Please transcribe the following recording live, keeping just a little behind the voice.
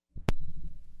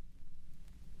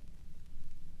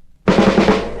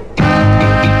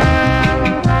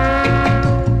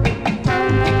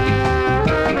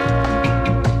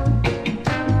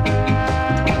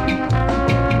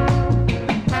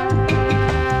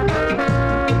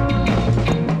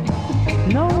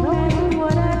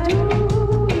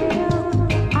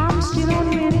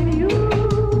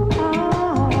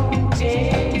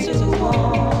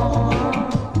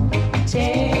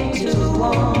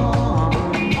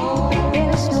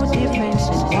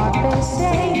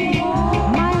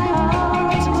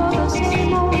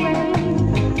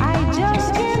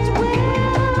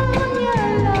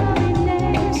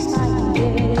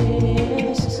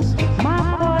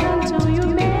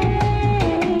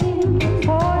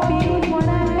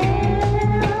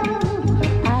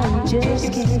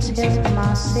can't help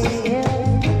myself.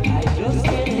 I just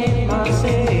can't help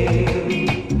myself.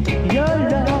 Your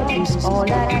love is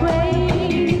all I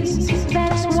crave.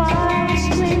 That's why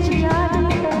strangely I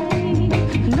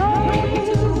behave. Knowing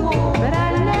that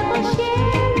I never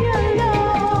share your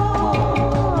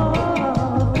love.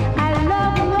 I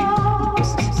love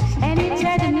lost, and it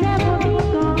had never be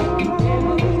gone.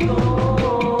 Never be gone.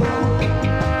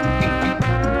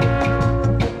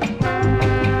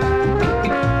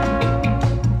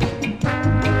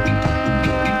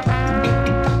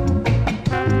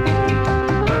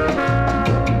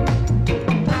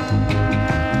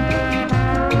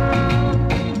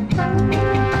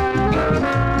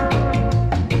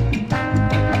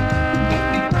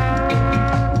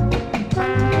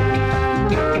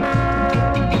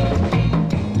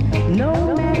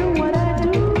 No matter what I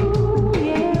do,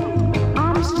 yeah,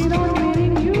 I'm still on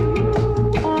winning you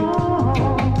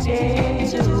on. 10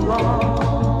 to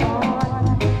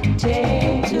 1,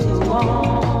 10 to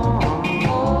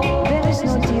 1. There is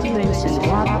no difference in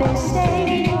what they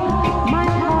say. My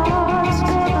heart's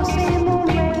got the same old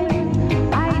way.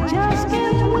 I just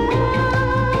can't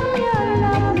wear your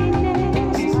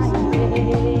loveliness, my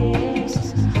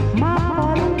face. My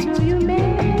heart until you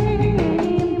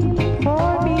made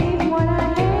for being what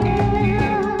I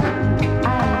am.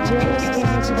 I just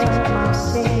can't help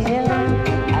myself.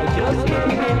 I just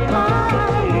can't help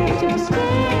myself. I just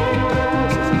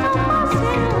can't help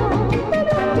myself. It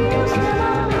appears that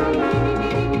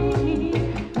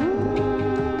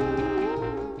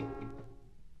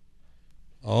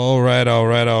All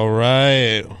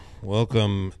right.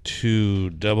 Welcome to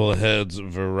Doubleheads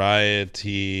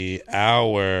Variety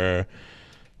Hour.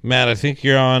 Matt, I think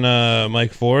you're on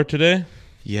mic 4 today.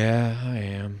 Yeah, I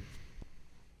am.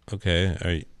 Okay.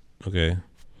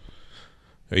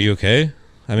 Are you okay?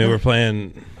 I mean, we're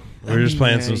just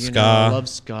playing some ska. I love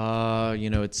ska.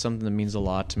 You know, it's something that means a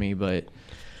lot to me, but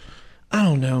I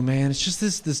don't know, man. It's just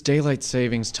this daylight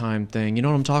savings time thing. You know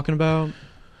what I'm talking about?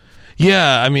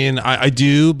 Yeah, I mean, I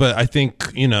do, but I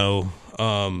think, we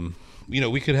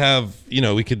could have,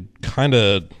 we could kind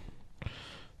of,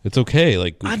 it's okay.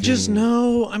 Like, I just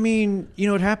know. I mean,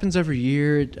 it happens every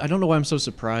year. I don't know why I'm so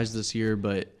surprised this year,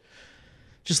 but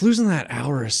just losing that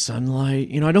hour of sunlight.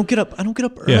 I don't get up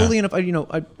early enough.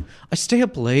 I stay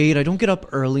up late. I don't get up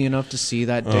early enough to see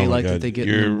that daylight that they get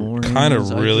in the morning. You're kind of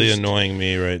really annoying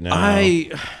me right now. I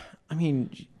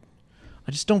mean,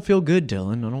 I just don't feel good,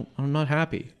 Dylan. I'm not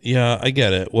happy. Yeah, I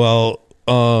get it. Well,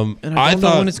 and I don't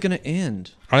know when it's going to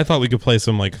end. I thought we could play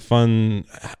some like fun,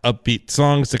 upbeat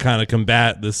songs to kind of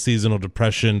combat this seasonal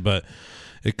depression, but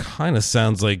it kind of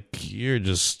sounds like you're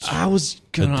just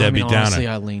Debbie Downer. Honestly,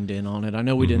 I leaned in on it. I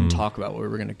know we didn't talk about what we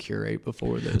were going to curate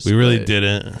before this. We really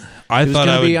didn't. I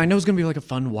know it's going to be like a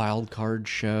fun wild card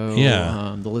show.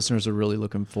 Yeah. The listeners are really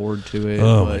looking forward to it.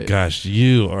 Oh my gosh,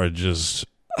 you are just.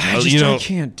 I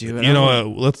can't do it. You know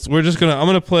what? I'm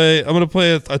gonna play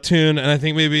a tune, and I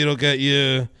think maybe it'll get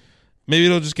you. Maybe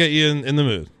it'll just get you in the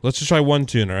mood. Let's just try one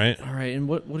tune, all right? All right. And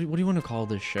what do you want to call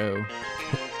this show?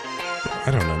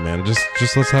 I don't know, man. Just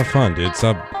let's have fun, dude.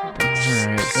 Stop. All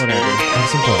right. Whatever. Have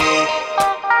some fun.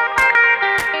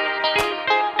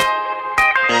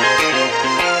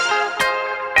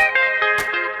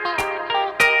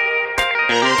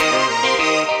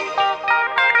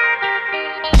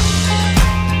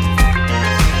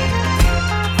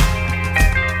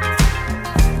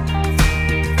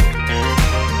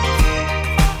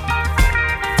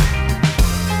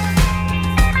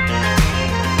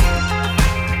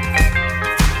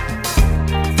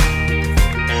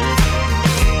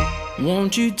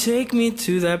 Won't you take me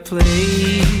to that place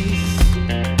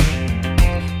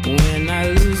when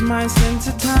I lose my sense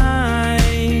of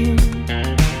time,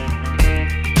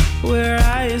 where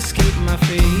I escape my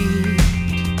fate,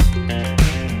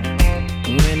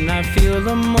 when I feel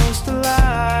the most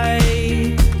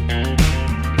alive?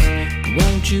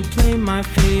 Won't you play my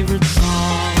favorite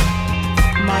song,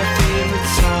 my favorite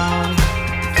song,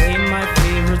 play my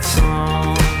favorite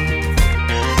song?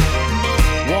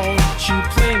 Won't you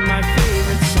play my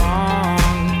favorite song,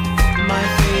 my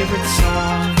favorite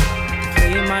song,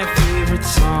 play my favorite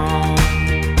song?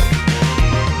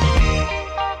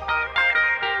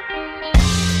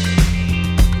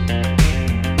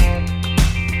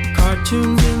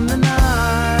 Cartoons in the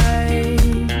night.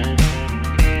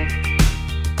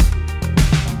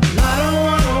 I don't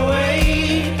wanna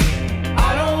wait,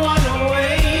 I don't wanna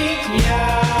wait.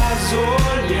 Yeah, so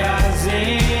yeah,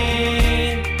 zen.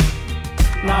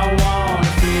 I wanna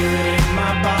feel it in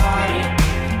my body,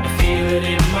 I feel it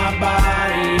in my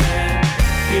body, yeah.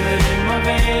 Feel it in my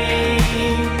veins.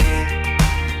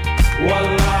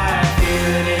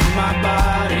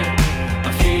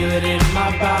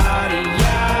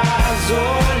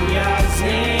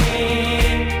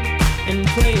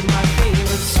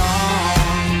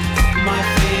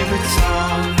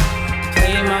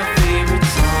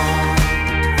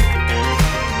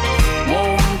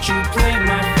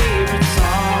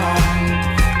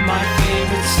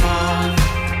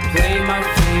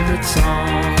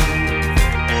 song.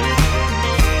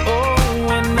 Oh,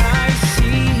 when I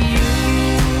see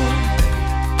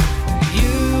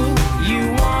you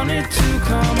wanted to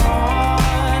come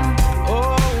on.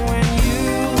 Oh, when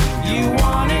you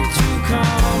wanted to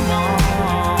come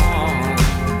on.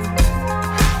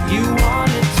 You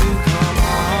wanted to come on.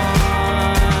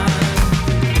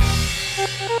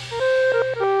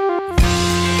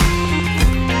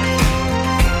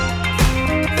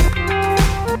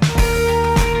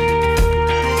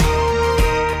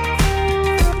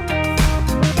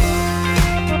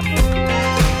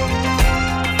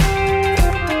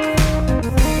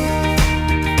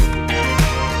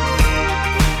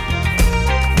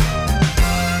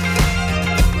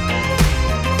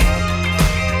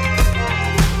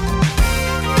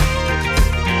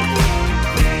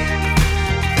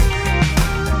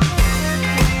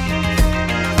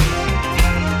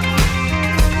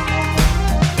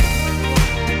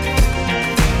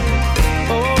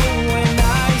 Oh, when I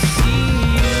see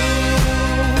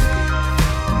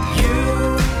you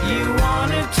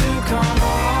wanted to come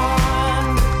on.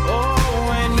 Oh,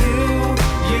 when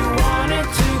you wanted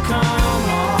to come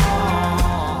on.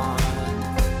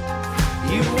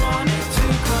 You wanted to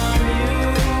come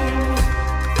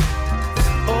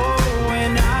Oh,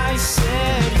 when I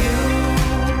said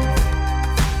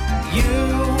you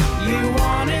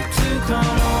wanted to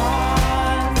come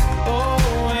on. Oh,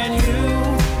 when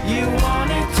you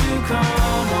wanted to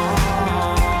come on.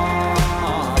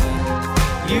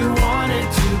 You wanted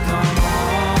to come on.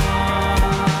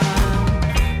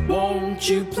 Won't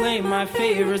you play my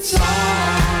favorite song?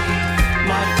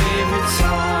 My favorite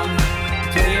song.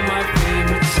 Play my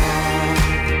favorite song.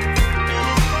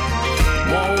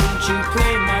 Won't you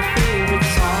play my favorite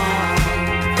song?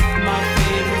 My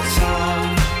favorite song.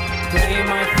 Play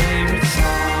my favorite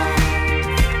song.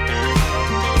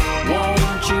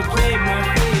 Won't you play my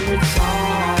favorite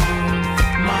song?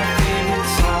 My favorite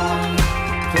song.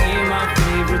 Play my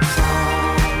favorite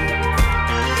song.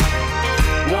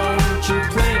 Won't you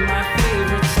play my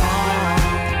favorite song?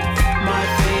 My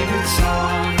favorite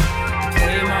song.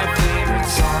 Play my favorite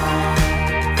song.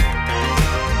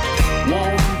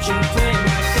 Won't you play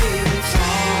my favorite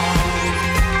song?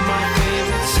 My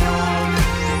favorite song.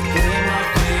 Play my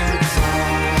favorite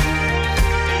song.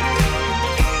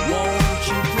 Won't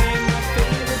you play my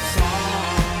favorite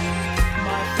song?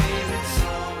 My favorite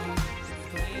song.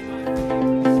 Play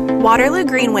my Waterloo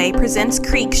Greenway presents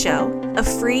Creek Show, a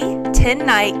free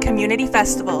 10-night community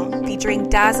festival featuring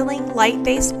dazzling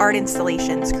light-based art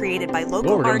installations created by local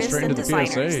Well, we're going artists straight and into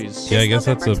designers. PSAs. Yeah, I This guess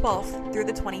that's November a 12th through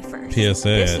the 21st. PSA.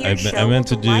 This I year's show meant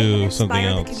to will delight do and something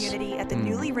inspire else. The community at the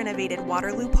newly renovated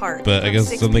Waterloo Park. But I from guess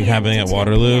 6 something p.m. happening to at 10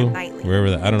 Waterloo, p.m. nightly. wherever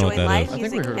that. I don't know what Enjoy that live is. I think we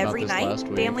music heard about every this night, last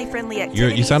week. family-friendly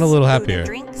activities, You sound a little food happier. and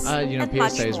drinks, You know, and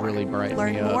much PSA's more. really brightened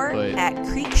Learn me up, more but- at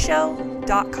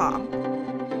creekshow.com.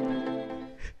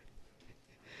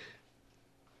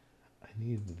 I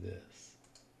need this.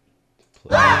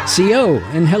 CO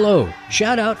and hello.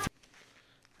 Shout out.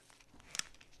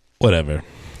 Whatever.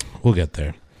 We'll get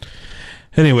there.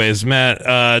 Anyways, Matt,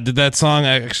 did that song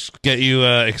get you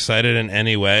excited in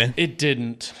any way? It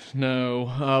didn't. No.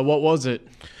 What was it?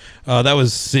 That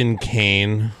was Sin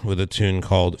Kane with a tune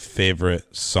called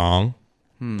Favorite Song.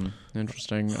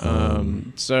 Interesting.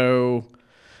 So,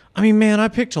 I mean, man, I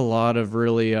picked a lot of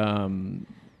really, a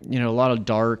lot of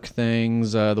dark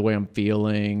things. The way I'm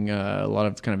feeling, a lot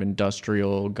of kind of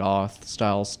industrial goth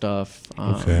style stuff.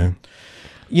 Okay.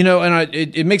 And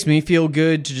it makes me feel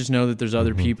good to just know that there's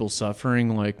other people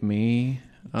suffering like me.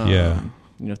 Yeah.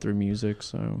 Through music.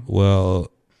 So. Well,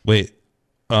 wait.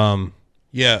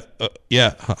 Yeah.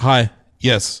 Hi.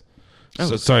 Yes.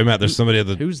 So, sorry, Matt. There's somebody at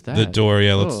the who's that? the door.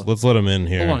 Yeah. Oh. Let's let him in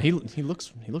here. Hold on. He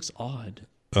looks odd.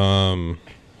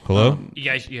 Hello. You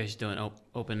guys doing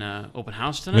open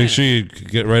house tonight? Make sure you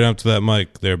get right up to that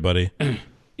mic, there, buddy.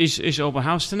 Is open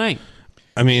house tonight?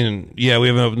 I mean, yeah, we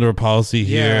have an open door policy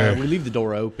here. Yeah, we leave the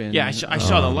door open. Yeah, I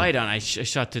saw the light on. I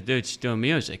saw the dudes doing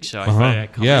music, so I thought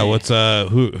I'd come Yeah. in. What's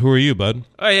who are you, bud?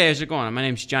 Oh yeah, how's it going? My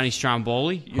name's Johnny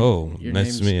Stromboli. Oh, Your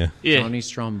nice to name's meet you. Yeah. Johnny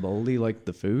Stromboli, like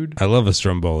the food. I love a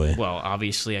Stromboli. Well,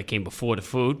 obviously I came before the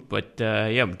food, but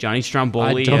yeah, Johnny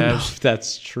Stromboli. I don't know if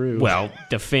that's true. Well,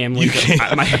 the family.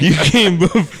 You came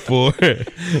before.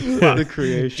 the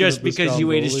creation. just of the because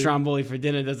you ate a Stromboli. Stromboli for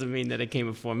dinner doesn't mean that it came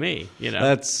before me. You know.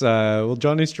 That's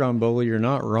Johnny Stromboli. You're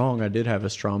not wrong. I did have a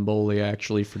Stromboli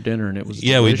actually for dinner, and it was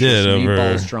Yeah, we delicious. did over-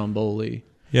 Meatball Stromboli.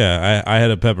 Yeah, I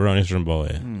had a pepperoni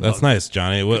Stromboli. That's nice,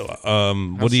 Johnny. What How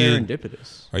do you?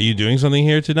 serendipitous. Are you doing something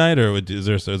here tonight, or is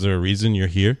there a reason you're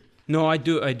here? No, I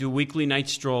do weekly night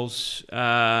strolls,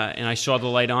 and I saw the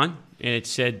light on, and it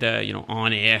said,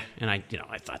 on air, and I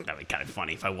thought that would be kind of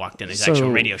funny if I walked in. There's So-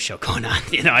 actual radio show going on.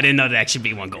 I didn't know there'd actually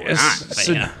be one going on. But,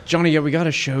 So, Johnny, we got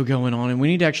a show going on, and we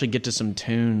need to actually get to some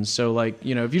tunes. So, if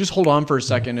you just hold on for a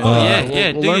second, and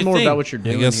we'll do learn your more thing. about what you're I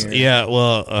doing guess, here. yeah,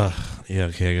 well,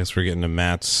 okay, I guess we're getting to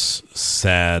Matt's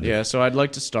sad. Yeah, so I'd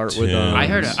like to start with. Tunes. I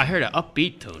heard an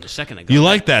upbeat tune a second ago. You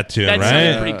like that tune, That right?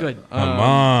 sounded pretty good. Come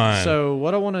on. So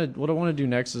what I want to do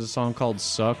next is a song called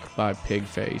 "Suck" by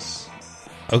Pigface.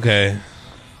 Okay.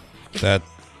 That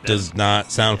does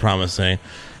not sound promising,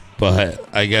 but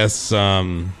I guess,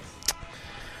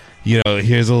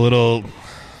 here's a little,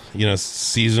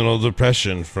 seasonal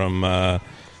depression from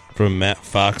Matt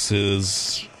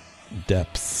Fox's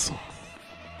Depths.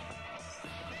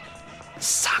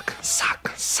 Suck,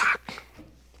 suck, suck.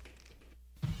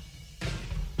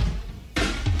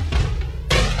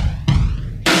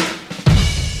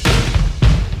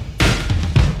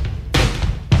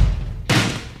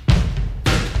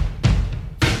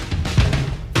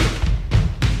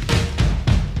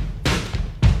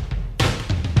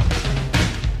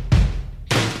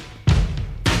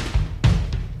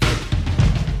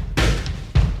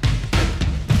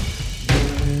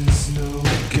 There's no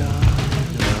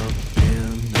God up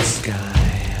in the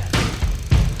sky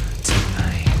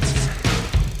tonight.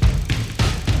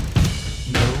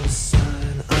 No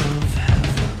sign of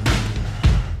heaven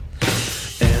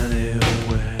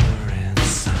anywhere in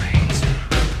sight.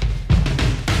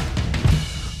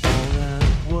 All that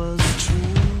was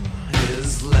true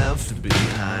is left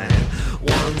behind.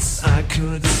 Once I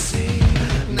could see,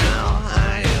 now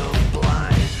I am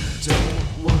blind.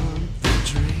 Don't want the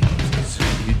dreams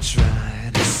you try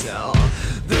to sell.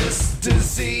 This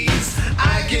disease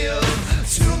I give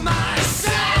to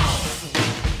myself.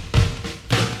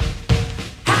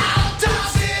 How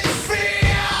does it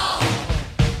feel?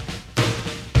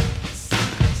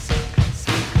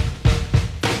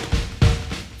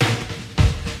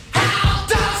 How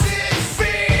does it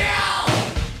feel?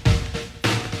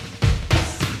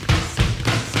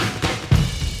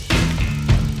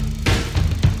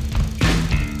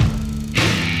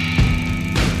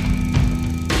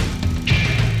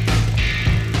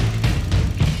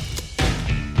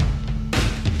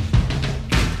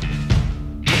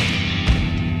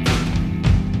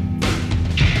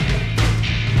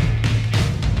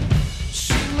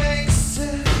 She makes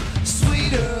it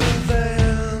sweeter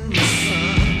than the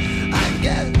sun. I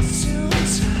get too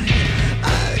tight, I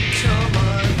come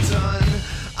undone.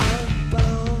 I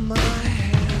bow my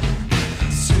head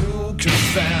to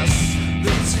confess.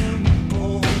 The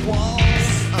temple walls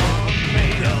are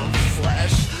made of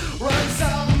flesh. Runs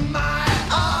up my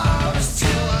arms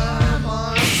till I'm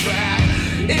on track.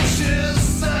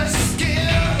 Itches the skin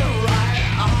right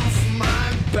off my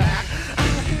back. I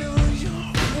heal your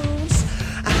wounds,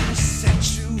 I set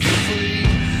you free.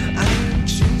 I'm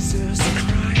Jesus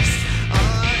Christ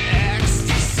on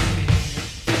ecstasy.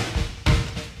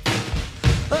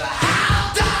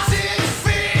 How does it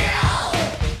feel?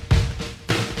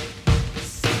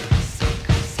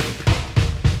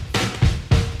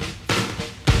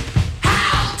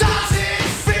 How does it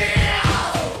feel?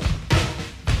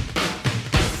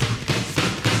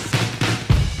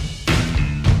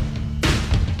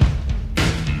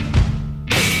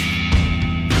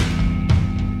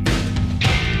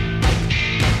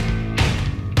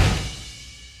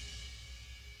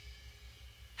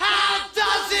 How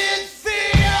does it feel? How does it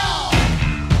feel?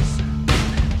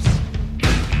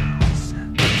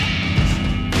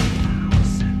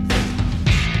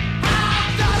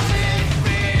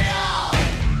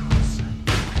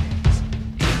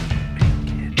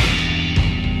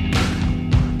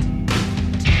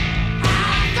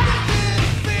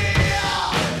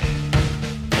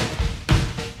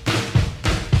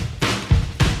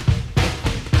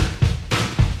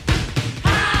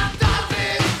 How does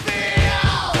it feel? How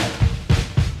does it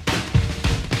feel?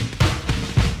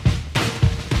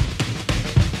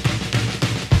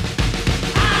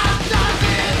 How does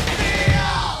it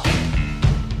feel?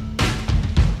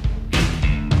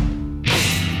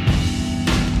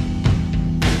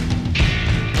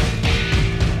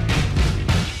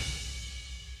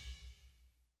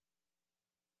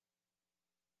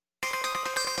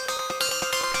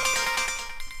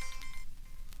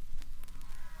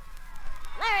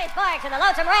 Larry Sparks and the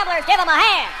Lonesome Ramblers, give them a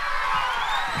hand.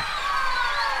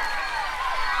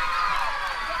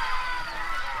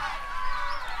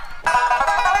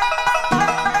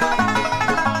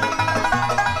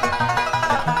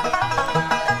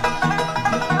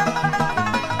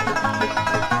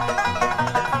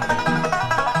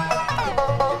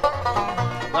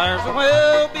 There's a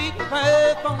well-beaten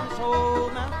path on this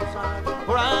old mountainside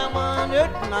where I wind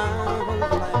church and I was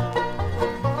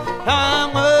glad.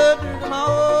 Time mother and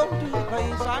all to the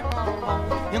place I call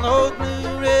home in those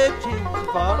blue red hills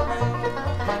far away.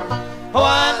 Oh,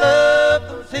 I love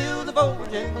those hills of old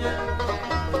Virginia.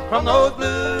 From those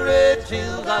blue red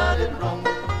hills I did roam.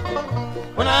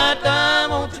 When I die,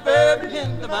 won't you bury me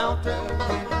in the mountain,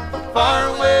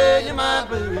 far away in my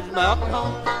Blue Ridge Mountain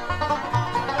home.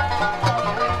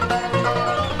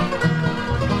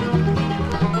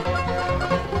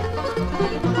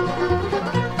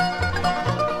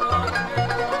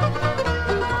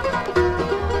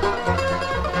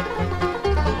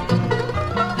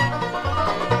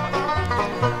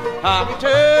 I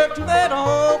returned to that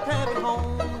old cabin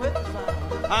home with the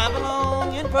sign I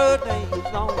belong in for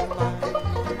days long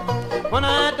line. When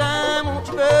I die, won't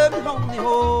you bury me on the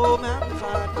old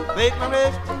mountainside, make my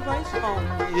resting place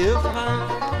on the hills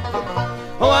behind.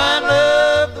 Oh, I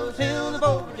love those hills of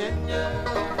old Virginia.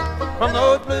 From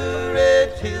those blue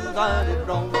red hills I did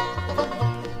roam.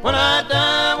 When I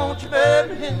die, won't you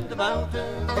bury me in the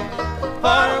mountain,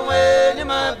 far away in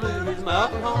my Blue Ridge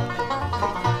Mountain home.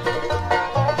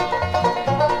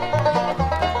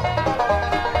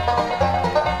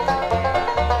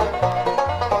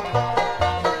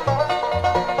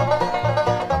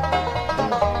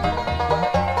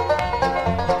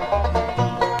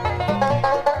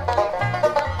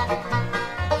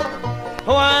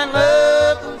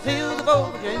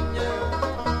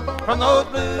 From those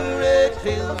blue red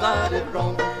hills I did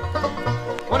roam.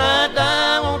 When I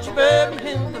die, won't you bury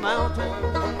me in the mountain,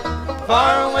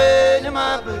 far away in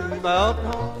my blue mountain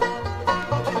home.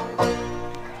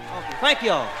 Okay, thank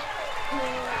you all.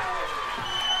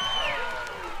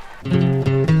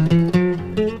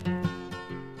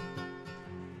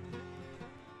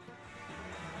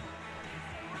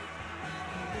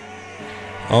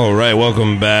 All right,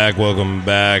 welcome back. Welcome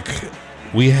back.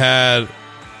 We had.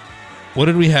 What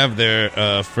did we have there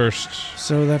first?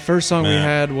 So that first song we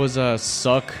Matt? had was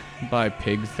 "Suck" by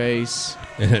Pigface.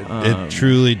 It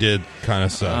truly did kind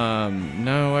of suck.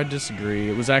 No, I disagree.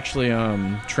 It was actually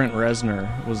Trent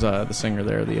Reznor was the singer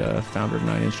there, the founder of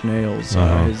Nine Inch Nails,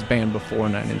 his band before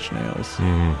Nine Inch Nails.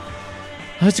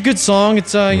 Mm-hmm. It's a good song.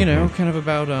 It's you know, kind of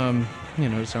about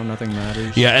just how nothing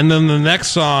matters. Yeah, and then the next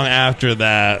song after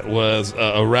that was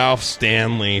a Ralph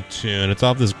Stanley tune. It's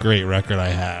off this great record I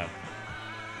have.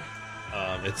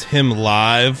 It's him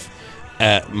live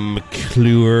at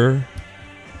McClure,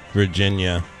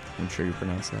 Virginia. I'm sure you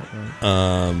pronounced that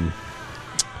right.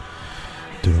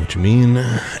 Don't know what you mean.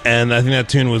 And I think that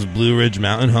tune was Blue Ridge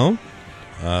Mountain Home.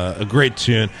 A great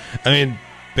tune. I mean,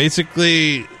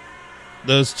 basically,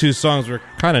 those two songs were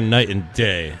kind of night and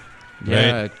day.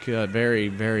 Yeah, right? Very,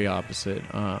 very opposite.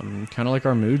 Kind of like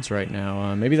our moods right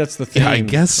now. Maybe that's the theme. Yeah, I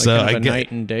guess like so. Kind of I a get,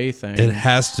 night and day thing. It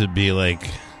has to be like.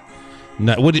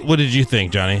 What did you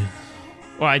think, Johnny?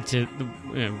 Well, I'd say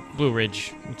Blue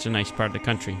Ridge. It's a nice part of the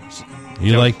country.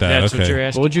 You like that? That's okay. what you're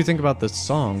asking. What did you think about the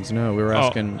songs? No, we were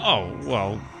asking. Oh,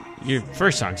 well, your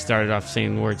first song started off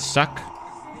saying the word "suck"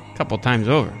 a couple times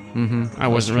over. Mm-hmm. I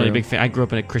wasn't really a big fan. I grew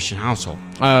up in a Christian household.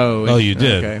 Oh, you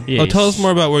did. Okay. Yeah, Oh, tell us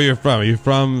more about where you're from. Are you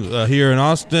from here in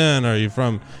Austin? Or are you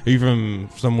from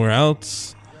somewhere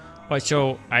else? Well,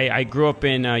 so I grew up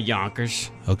in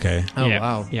Yonkers. Okay. Oh, Yeah,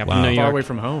 wow. yeah, Wow. from New Far York. away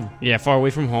from home. Yeah, far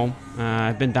away from home.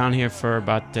 I've been down here for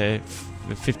about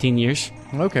 15 years.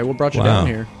 Okay, what brought you Wow. down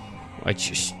here? It's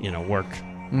just work.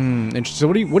 Interesting. So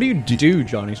what do you do,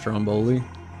 Johnny Stromboli?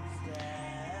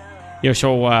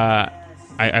 So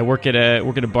I work at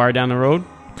a bar down the road.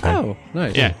 Oh,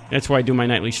 nice. Yeah, that's why I do my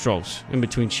nightly strolls in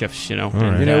between shifts. right.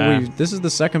 And, This is the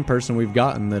second person we've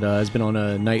gotten that has been on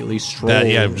a nightly stroll. That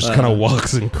just kind of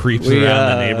walks and creeps around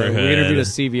the neighborhood. We interviewed a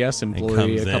CVS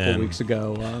employee a comes couple in. weeks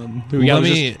ago who was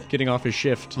just getting off his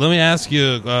shift. Let me ask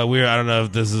you. I don't know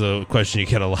if this is a question you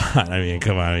get a lot. I mean,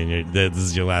 come on. I mean, this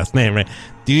is your last name, right?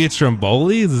 Do you eat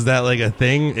Strombolis? Is that like a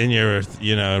thing in your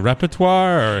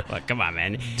repertoire? Or Well, come on,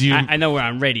 man. Do you- I know we're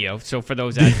on radio, so for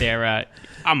those out there,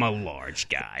 I'm a large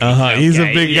guy. He's a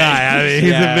okay? big guy. I mean,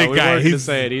 he's a big guy. We He's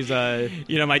say it. He's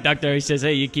My doctor always says,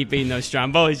 "Hey, you keep eating those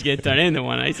Strombolis, you get turned into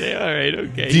one." I say, "All right,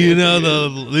 okay." Do you know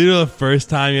the first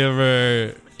time you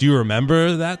ever? Do you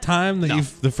remember that time that No.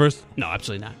 the first? No,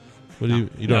 absolutely not. What do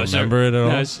you No, don't sir. remember it at all?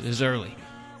 No, it was early.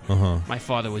 My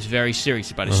father was very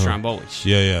serious about his Strombolis.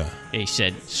 Yeah. He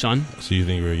said, "Son, So you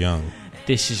think you were young?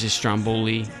 this is a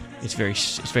Stromboli. It's very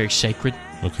sacred,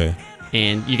 Okay.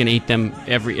 and you're gonna eat them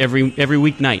every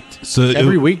weeknight." So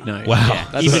every weeknight. Wow. Yeah,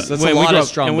 that's a when lot we grew of up,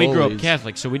 Strombolis. and we grew up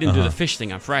Catholic, so we didn't do the fish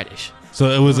thing on Fridays. So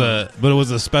it was but it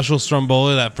was a special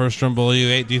Stromboli. That first Stromboli you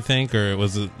ate, do you think, or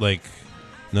was it like?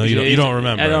 No, you don't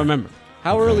remember. I don't remember.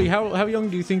 How early? How young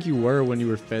do you think you were when you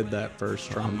were fed that first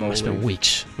Stromboli? Must have been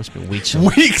weeks.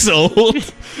 Weeks old.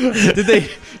 did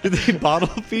they bottle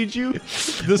feed you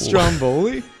the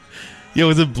Stromboli? Yeah,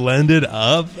 was it blended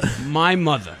up? My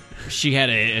mother, she had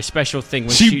a special thing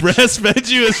when She breastfed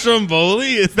you a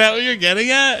Stromboli? Is that what you're getting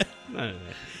at?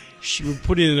 She would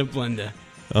put it in a blender,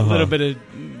 a little bit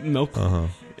of milk,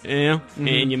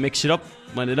 and you mix it up,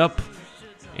 blend it up,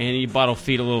 and you bottle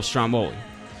feed a little Stromboli.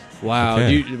 Wow,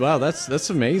 Okay. wow,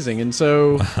 that's amazing. And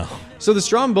so, so the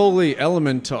Stromboli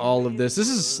element to all of this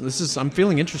is. I'm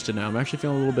feeling interested now. I'm actually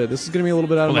feeling a little bit. This is going to be a little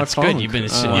bit out of my That's funk. good. You've been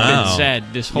Wow. sad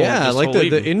this whole Yeah, like the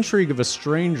evening. intrigue of a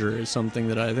stranger is something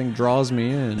that I think draws me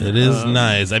in. It is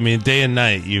nice. I mean, day and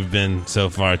night you've been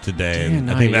so far today. Day and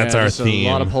I think night, that's yeah, our there's theme.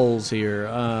 A lot of holes here.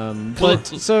 But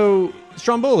so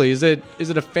Stromboli, is it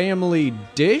a family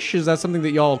dish? Is that something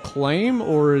that y'all claim,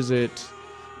 or is it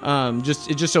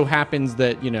just so happens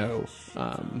that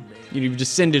you've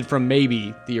descended from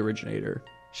maybe the originator?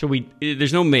 So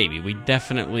there's no maybe. We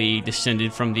definitely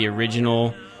descended from the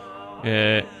original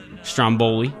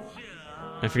Stromboli.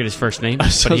 I forget his first name. I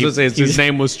was going to say his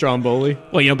name was Stromboli.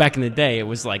 Well, back in the day, it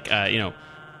was like,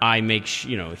 I make,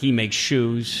 he makes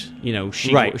shoes.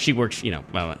 She works,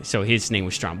 so his name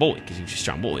was Stromboli because he was a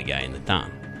Stromboli guy in the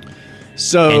town.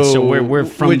 So we're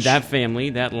from that family,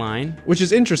 that line. Which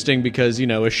is interesting because,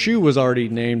 a shoe was already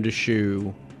named a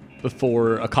shoe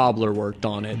before a cobbler worked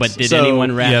on it. But did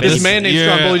anyone wrap this man named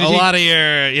Stromboli? There's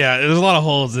a lot of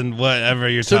holes in whatever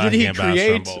you're So talking did he about.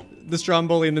 create Stromboli. the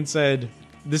Stromboli and then said,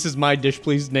 "This is my dish,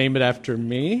 please name it after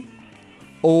me"?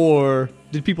 Or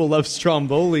did people love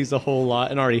Strombolis a whole lot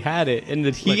and already had it, and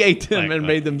that he ate them and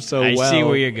made them so I well? see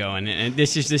where you're going, and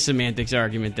this is the semantics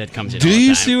argument that comes in. Do all the you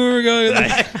time. see where we're going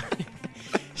with this?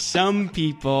 Some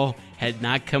people had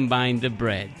not combined the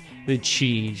bread, the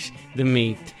cheese, the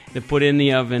meat. They put it in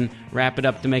the oven, wrap it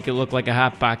up to make it look like a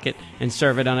Hot Pocket, and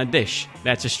serve it on a dish.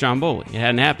 That's a Stromboli. It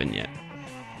hadn't happened yet.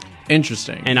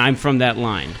 Interesting. And I'm from that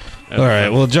line. All right.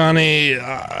 Well, Johnny,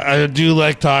 I do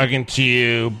like talking to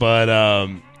you, but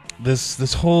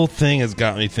this whole thing has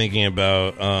got me thinking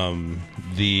about the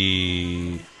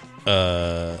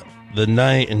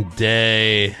night and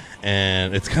day,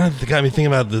 and it's kind of got me thinking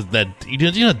about that. You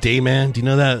know, Dayman. Do you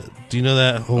know that? Do you know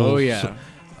that whole? Oh yeah.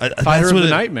 That's Fighter of what the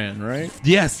it- Night Man, right?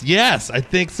 Yes, I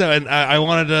think so. And I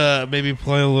wanted to maybe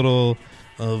play a little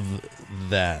of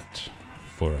that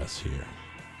for us here.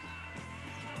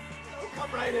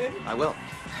 Come right in. I will.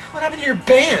 What happened to your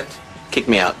band? Kick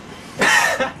me out.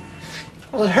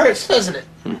 Well, it hurts, doesn't it?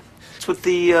 It's with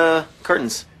the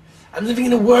curtains. I'm living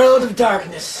in a world of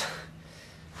darkness.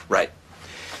 Right.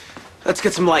 Let's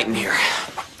get some light in here.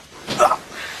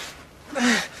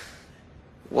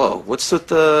 Whoa, what's with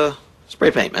the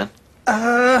spray paint, man?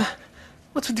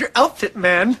 What's with your outfit,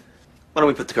 man? Why don't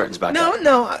we put the curtains back up?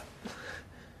 No.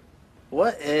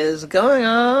 What is going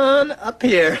on up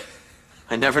here?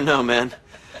 I never know, man.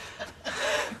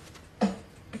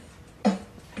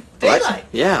 Daylight.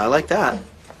 Yeah, I like that.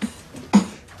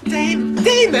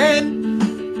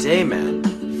 Dayman.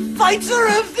 Dayman. Fighter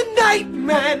of the night,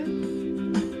 man.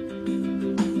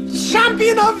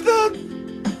 Champion of the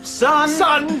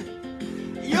sun.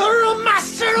 You're a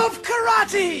master of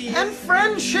karate And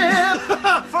friendship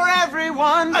for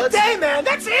everyone. A dayman.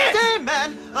 That's it.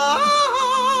 Dayman.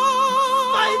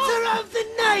 Fighter of the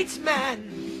night, man.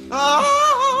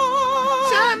 Oh.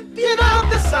 Champion of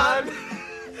the sun.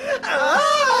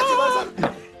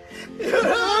 You're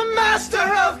a master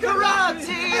of karate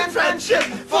and friendship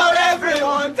for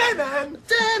everyone. Dayman.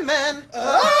 Dayman.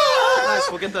 Nice,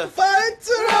 we'll get the...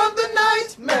 Fighter of the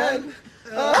night, man.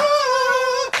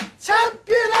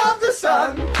 Champion of the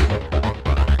sun.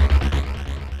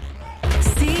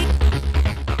 See?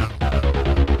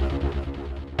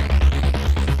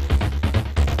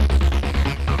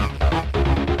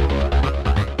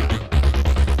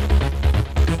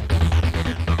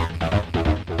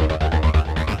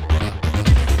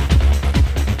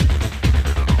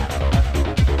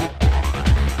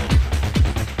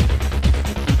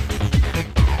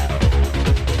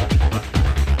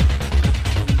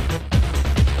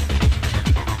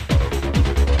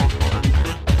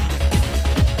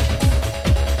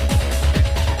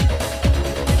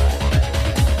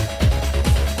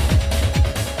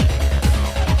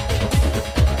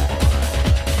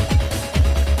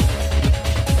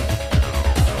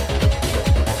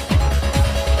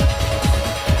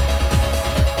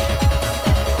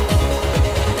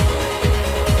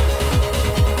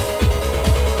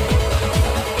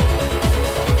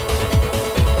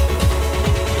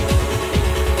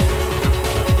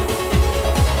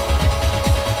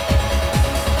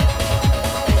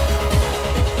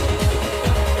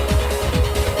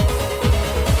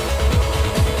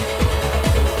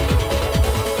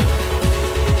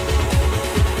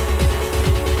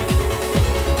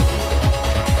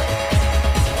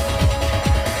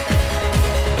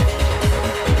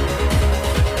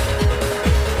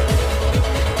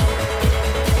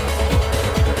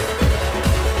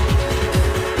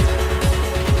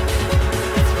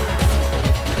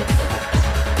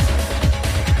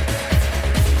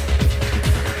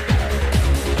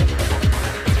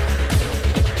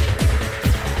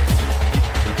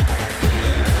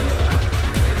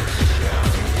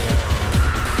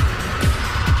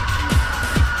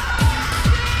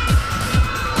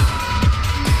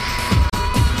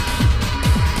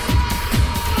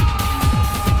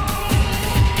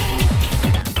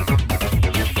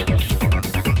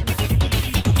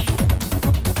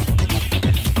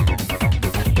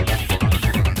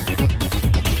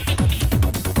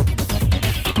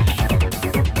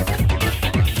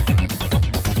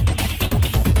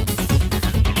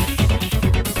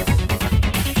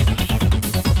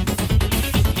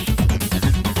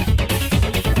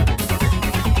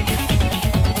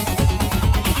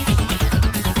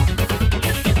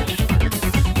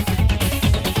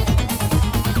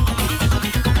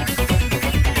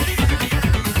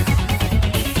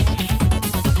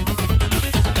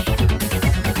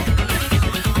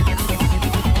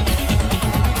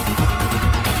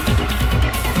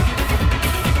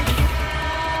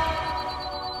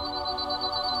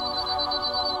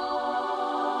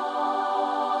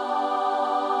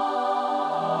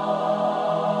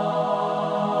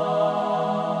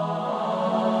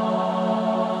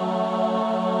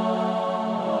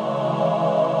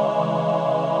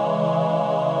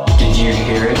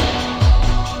 hear it?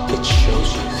 It shows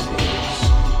you things,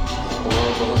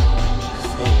 horrible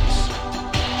things,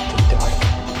 the dark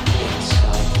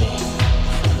inside me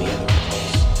from the other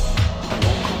place. I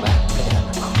won't go back there.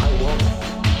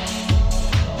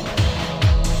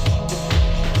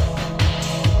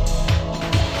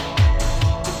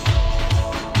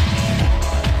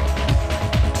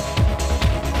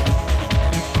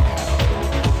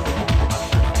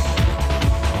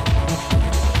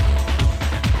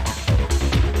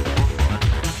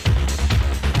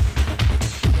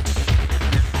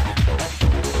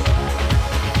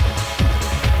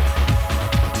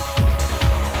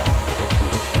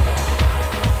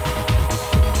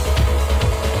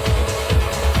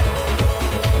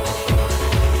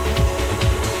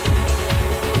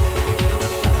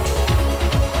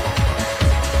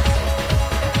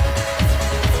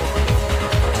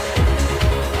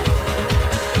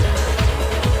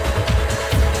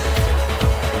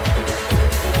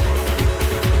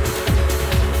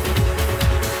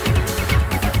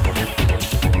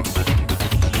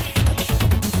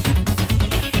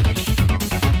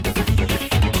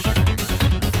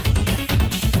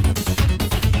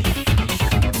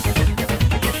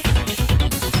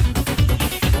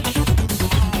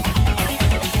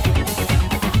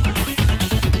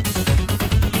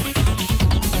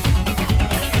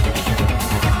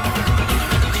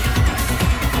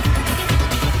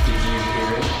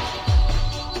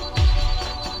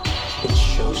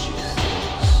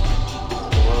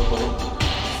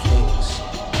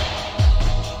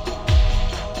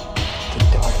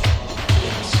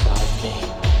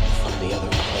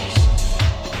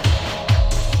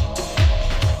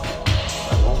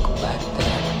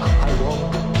 I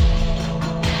won't.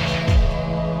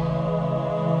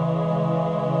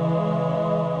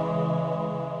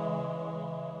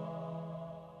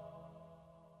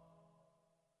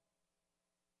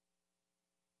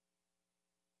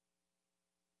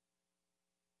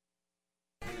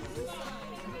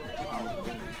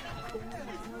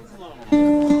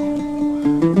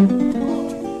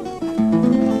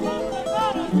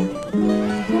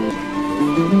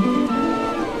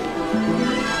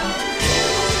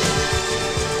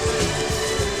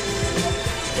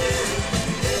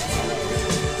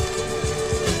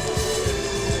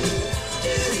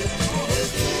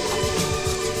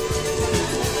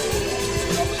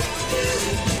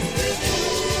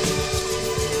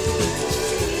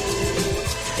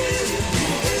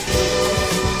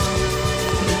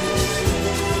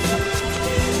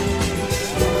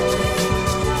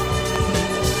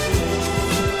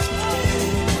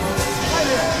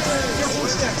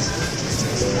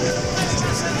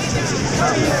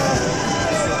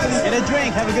 Get a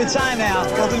drink, have a good time now.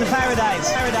 Welcome to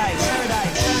paradise, paradise,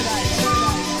 paradise, paradise.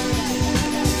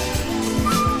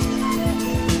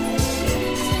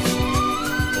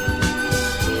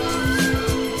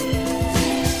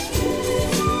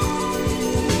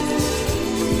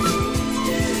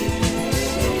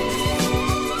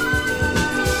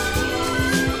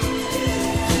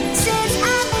 Since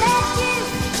I've left you,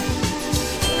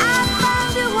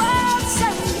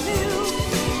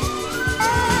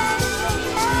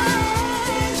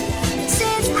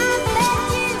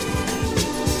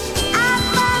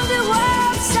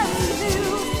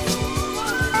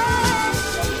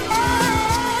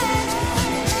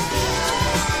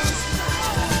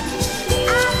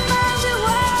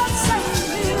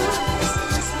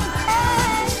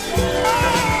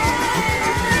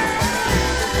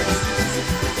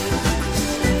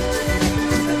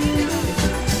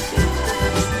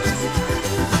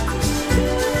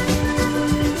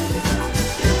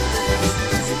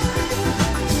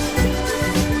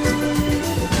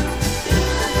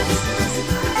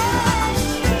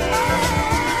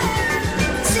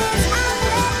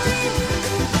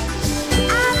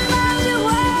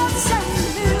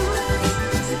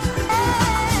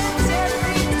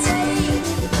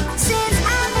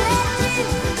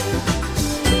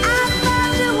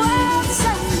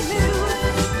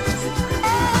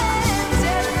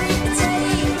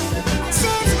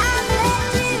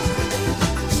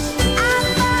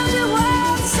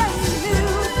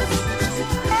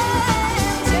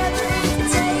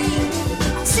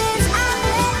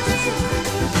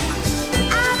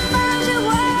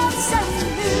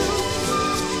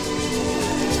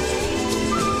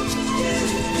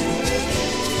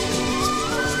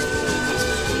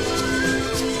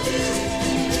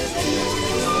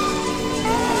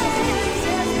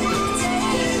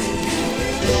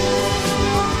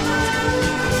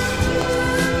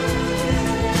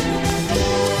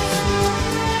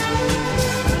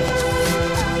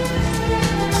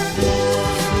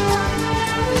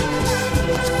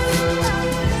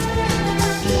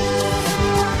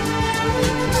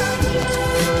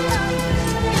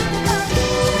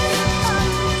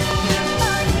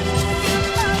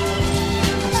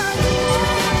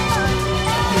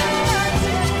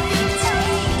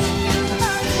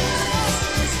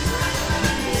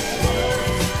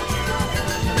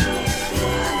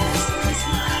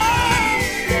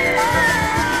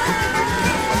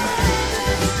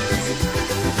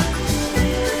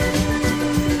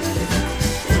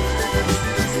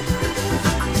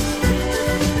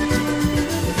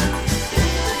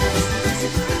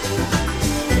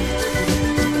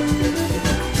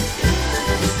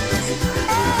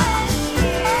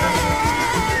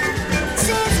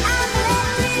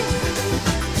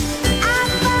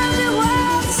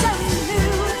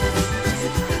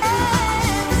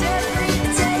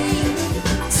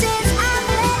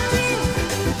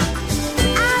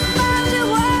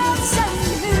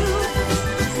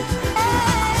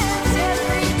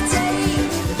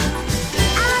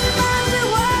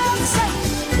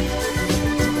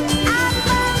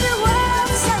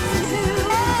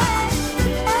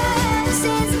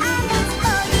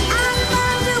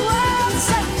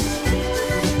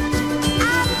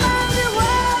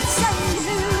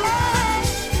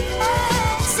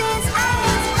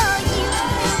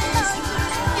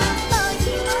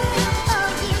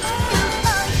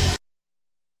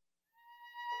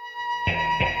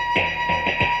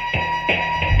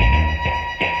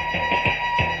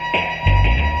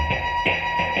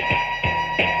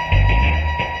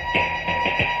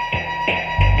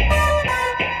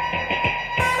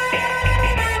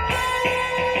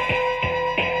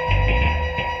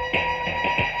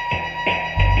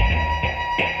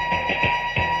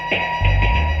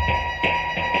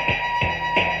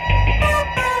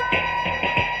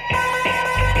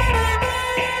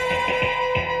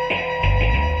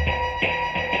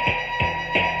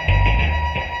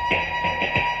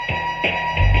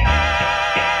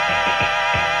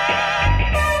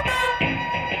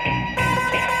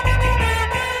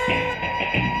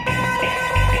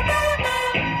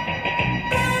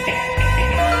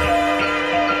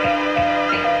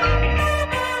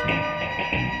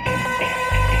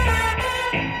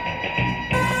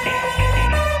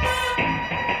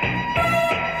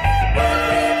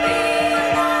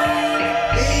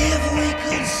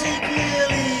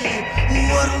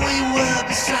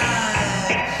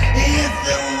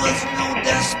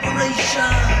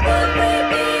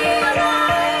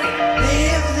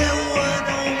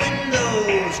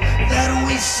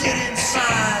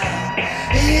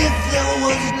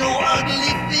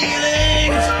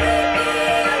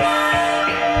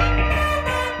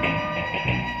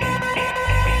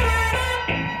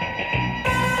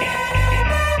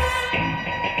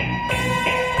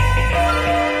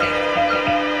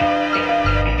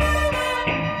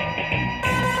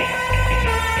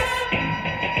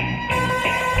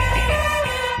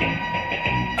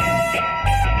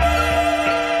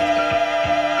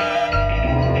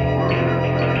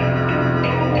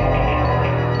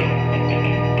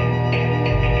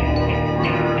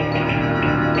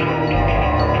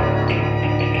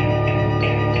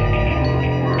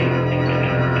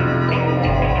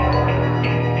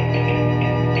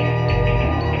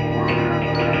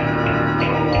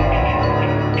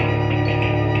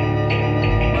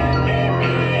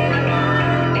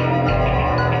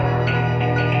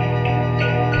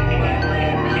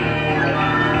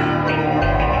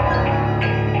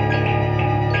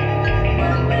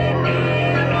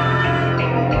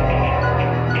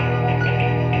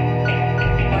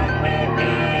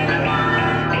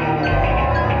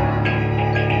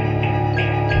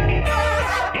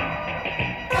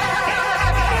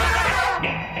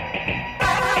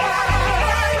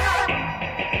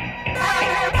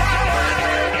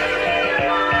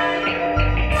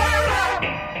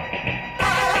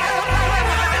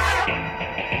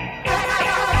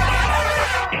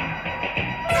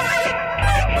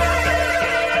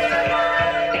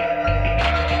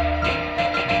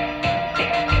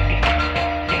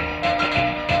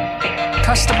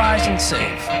 customize and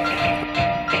save.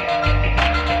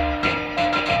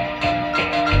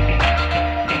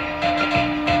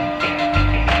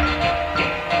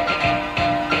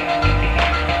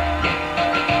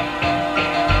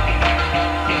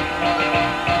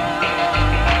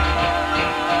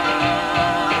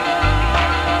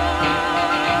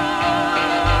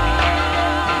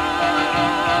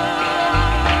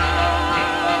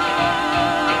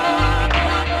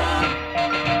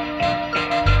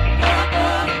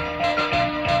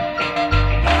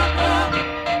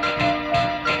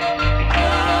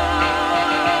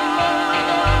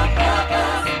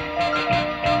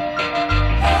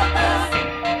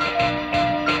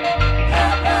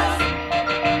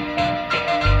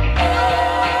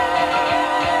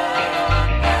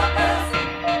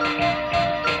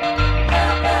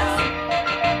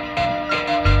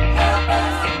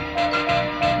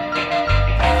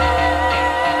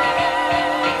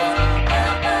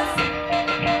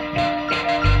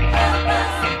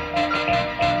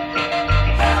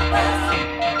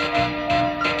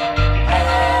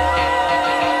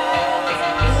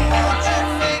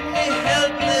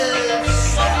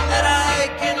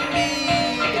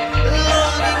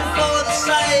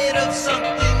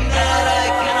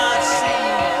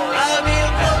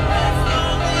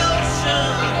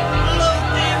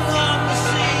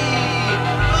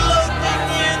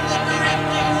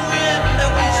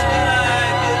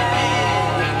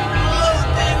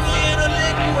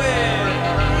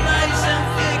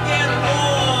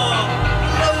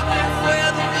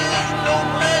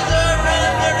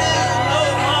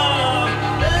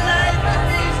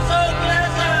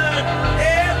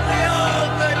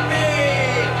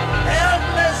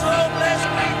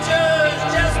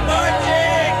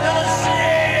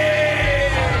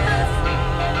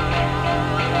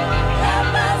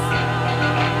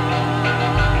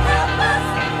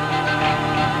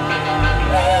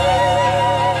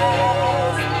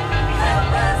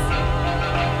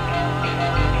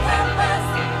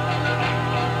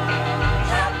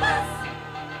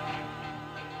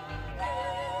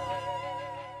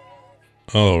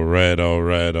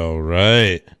 All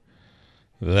right.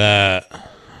 That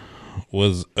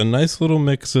was a nice little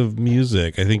mix of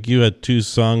music. I think you had 2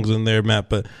 songs in there, Matt,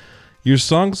 but your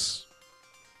songs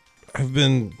have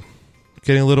been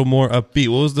getting a little more upbeat.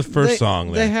 What was the first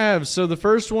song there? They have. So the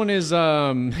first one is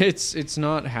it's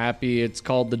not happy. It's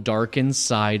called The Dark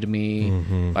Inside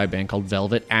Me by a band called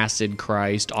Velvet Acid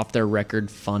Christ off their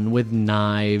record Fun with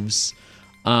Knives.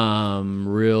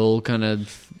 Real kind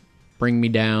of bring me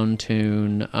down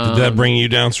tune. Did that bring you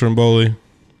down, Stromboli?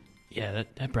 Yeah,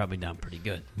 that brought me down pretty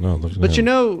good. No, but you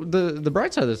know, the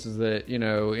bright side of this is that, you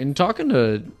know, in talking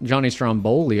to Johnny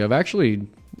Stromboli, I've actually, you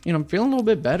know, I'm feeling a little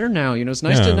bit better now. You know, it's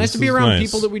nice to be around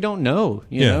people that we don't know.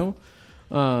 You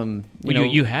know,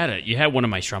 you had one of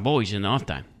my Strombolis in the off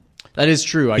time. That is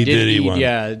true. I did eat one.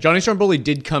 Yeah, Johnny Stromboli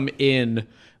did come in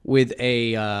with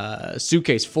a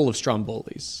suitcase full of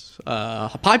Strombolis.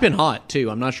 Piping hot,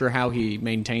 too. I'm not sure how he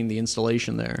maintained the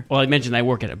installation there. Well, I mentioned I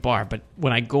work at a bar, but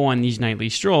when I go on these nightly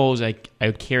strolls, I'm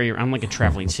like a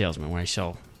traveling salesman when I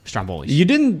sell Strombolis. You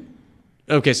didn't...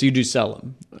 Okay, so you do sell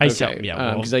them. I sell,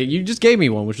 yeah. Because you just gave me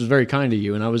one, which was very kind of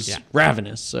you, and I was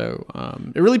ravenous. So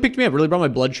it really picked me up. It really brought my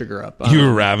blood sugar up. You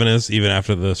were ravenous even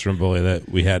after the Stromboli that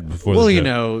we had before. Well, you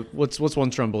know, what's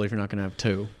one Stromboli if you're not going to have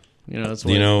 2? You know, that's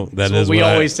what, that is what we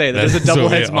always say. That is a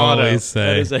double-heads motto. Always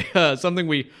say. That is something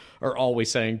we are always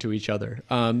saying to each other.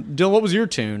 Dylan, what was your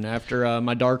tune after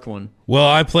my dark one? Well,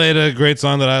 I played a great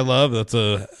song that I love. That's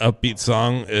a upbeat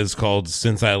song. It's called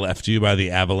 "Since I Left You" by the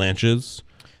Avalanches.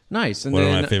 Nice. And one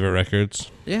then, of my favorite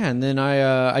records. Yeah, and then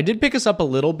I did pick us up a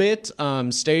little bit.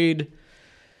 Stayed,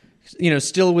 you know,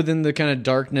 still within the kind of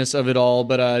darkness of it all,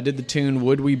 but did the tune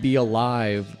 "Would We Be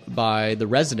Alive" by The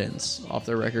Residents off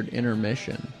their record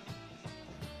Intermission.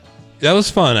 That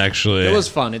was fun, actually. It was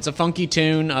fun. It's a funky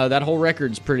tune. That whole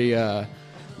record's pretty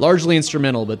largely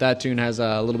instrumental, but that tune has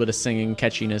a little bit of singing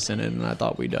catchiness in it, and I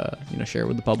thought we'd share it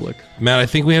with the public. Matt, I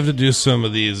think we have to do some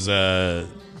of these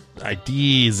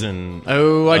IDs and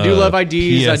I do love IDs.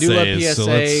 PSAs. I do love PSAs.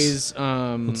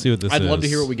 So let's see what this is. I'd love to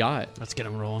hear what we got. Let's get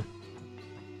them rolling.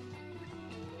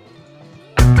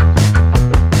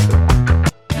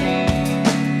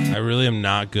 I really am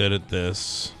not good at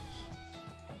this.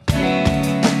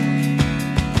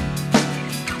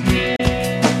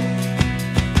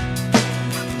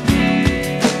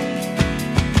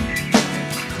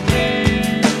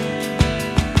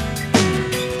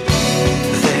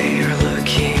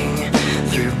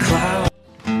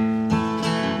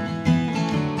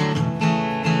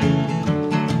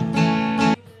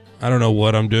 I don't know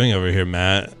what I'm doing over here,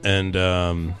 Matt, and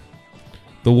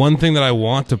The one thing that I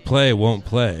want to play won't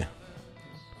play.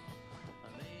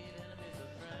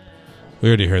 We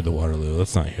already heard the Waterloo.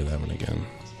 Let's not hear that one again.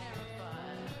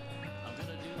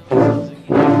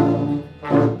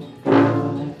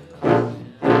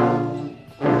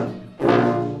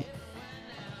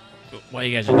 While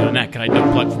you guys are doing that, can I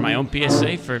double plug for my own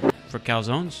PSA for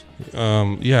calzones?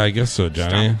 Yeah, I guess so,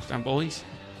 Johnny. Stromboli's?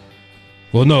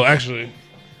 Well, no, actually.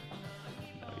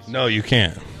 No, you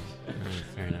can't.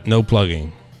 Fair enough. No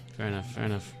plugging. Fair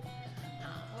enough.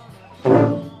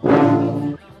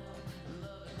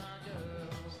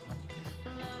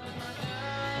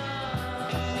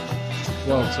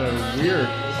 Well, so we're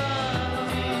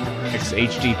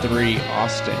XHD3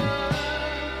 Austin.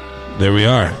 There we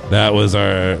are. That was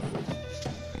our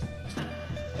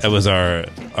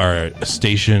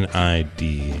station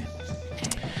ID.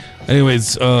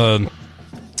 Anyways,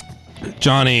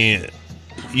 Johnny,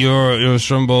 you're a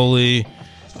Stromboli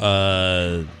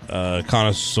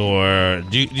connoisseur.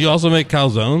 Do you also make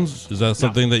calzones? Is that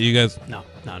something that you guys? No.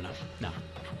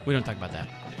 We don't talk about that.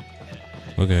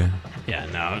 Okay. Yeah,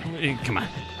 no. Come on.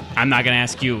 I'm not gonna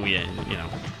ask you. You know.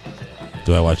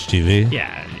 Do I watch TV?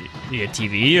 Yeah, your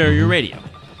TV or your radio.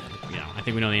 You know, I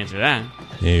think we know the answer to that.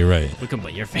 Yeah, you're right. We can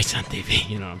put your face on TV.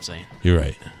 You know what I'm saying? You're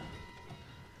right.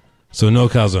 So no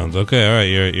calzones. Okay, all right.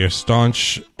 You're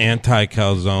staunch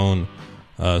anti-calzone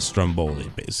Stromboli,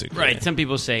 basically. Right. Some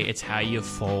people say it's how you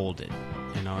fold it.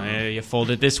 You know, you fold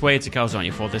it this way, it's a calzone.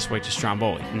 You fold this way, it's a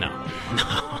Stromboli. No.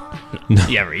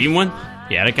 You ever eaten one?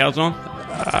 You had a calzone?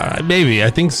 Maybe. I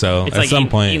think so. It's at like some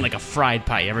point. eating like a fried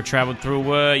pie. You ever traveled through,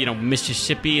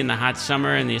 Mississippi in the hot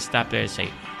summer, and you stop there and say,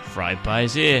 "Fried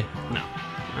pie's here"? No,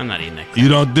 I'm not eating that crap. You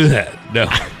don't do that. No.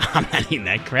 I'm not eating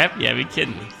that crap. You gotta be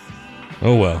kidding me.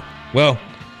 Oh well. Well,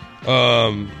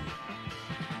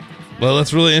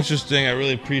 that's really interesting. I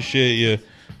really appreciate you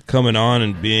coming on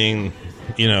and being,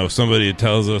 somebody who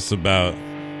tells us about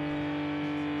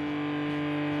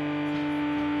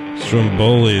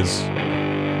Strombolis.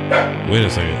 Wait a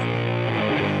second.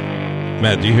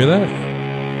 Matt, do you hear that?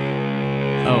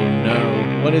 Oh no.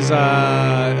 What is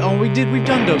we've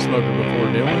done Dope Smoker before,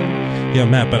 didn't we? Yeah,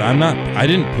 Matt, but I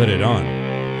didn't put it on.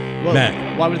 Well,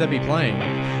 Matt. Why would that be playing?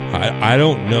 I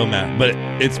don't know, Matt, but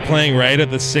it's playing right at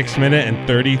the 6 minute and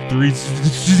 33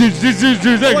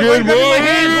 second mark.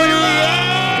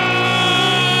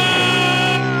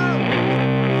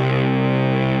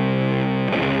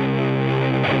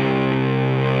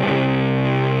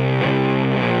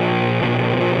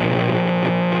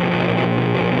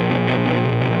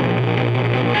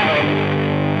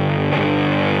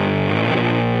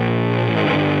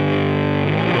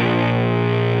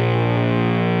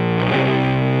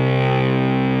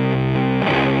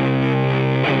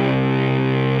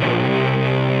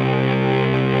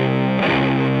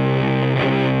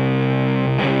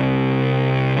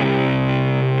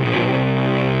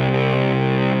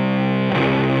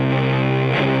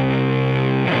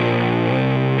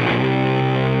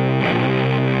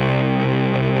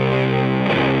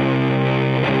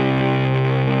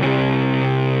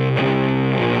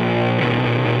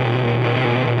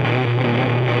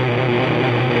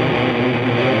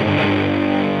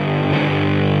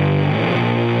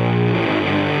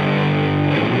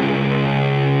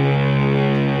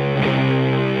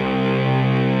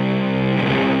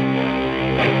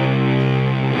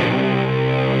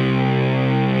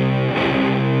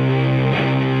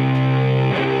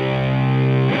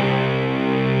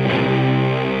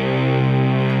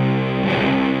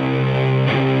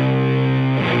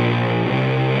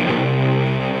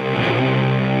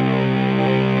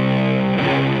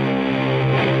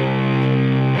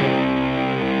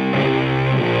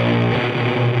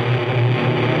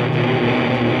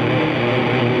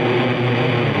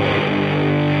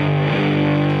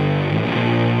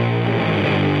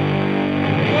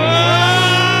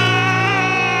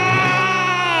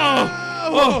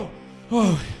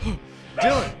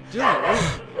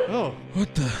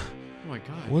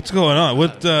 What's going on? We're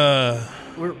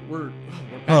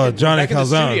Johnny back in the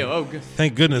Calzone. studio. Oh, good.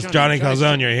 Thank goodness, Johnny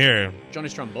Calzone, you're here. Johnny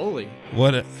Stromboli.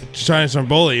 Johnny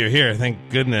Stromboli, you're here. Thank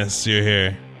goodness you're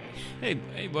here. Hey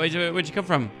boys, where'd you come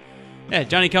from? Yeah,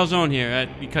 Johnny Calzone here.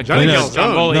 Johnny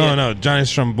Calzone? No, Johnny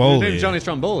Stromboli. His name's Johnny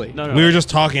Stromboli. No. We were just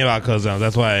talking about Calzone.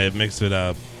 That's why I mixed it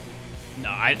up. No,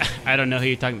 I don't know who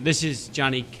you're talking. This is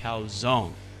Johnny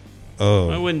Calzone. Oh.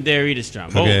 I wouldn't dare eat a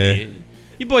Stromboli. Okay.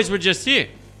 You boys were just here.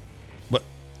 What?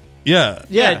 Yeah.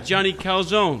 Yeah, Johnny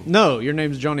Calzone. No, your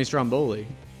name's Johnny Stromboli.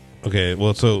 Okay,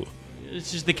 well, so...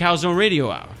 This is the Calzone Radio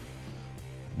Hour.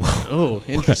 Oh,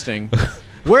 interesting.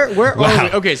 Where are we?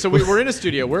 Okay, so we're in a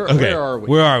studio. Where are we?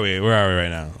 Where are we right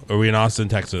now? Are we in Austin,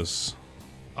 Texas?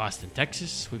 Austin,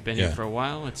 Texas. We've been Yeah. here for a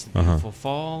while. It's a beautiful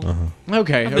fall.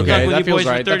 Okay, I've been okay, with that you feels boys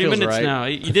right. for That 30 feels minutes right. now.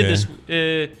 You did this.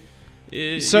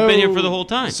 So you've been here for the whole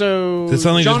time. So Did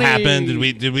something Johnny, just happen?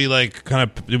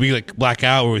 Did we like black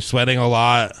out? Were we sweating a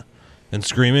lot and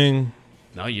screaming?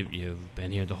 No, you've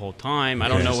been here the whole time. I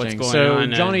don't know what's going so,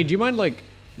 on. Johnny, do you mind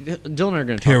Dylan and I are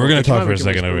going to talk. Here, we're going gonna to talk for a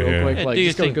second over here. Quick. Yeah, Like, do your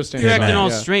just go, thing. go stand You're there. acting all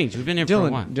Yeah. strange. We've been here for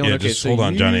a while. Dylan, Yeah, okay, just so hold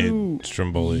on, Johnny you-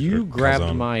 Stromboli. You or grabbed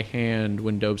Calzone. my hand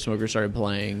when Dope Smoker started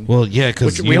playing. Well, yeah,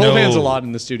 because we hold hands a lot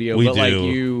in the studio, we but like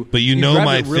do. But you know grabbed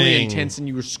my it really thing. intense, and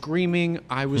you were screaming.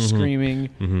 I was screaming,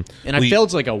 and I Well,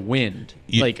 felt like a wind,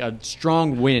 like a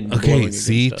strong wind. blowing Okay, against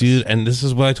see, us. dude, and this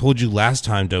is what I told you last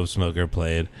time Dope Smoker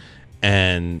played,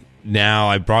 and now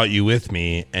I brought you with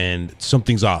me, and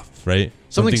something's off, right?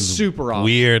 Something's super off.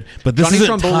 weird. But this Johnny isn't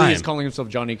Stromboli time. is calling himself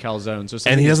Johnny Calzone, so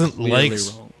And he something is doesn't clearly like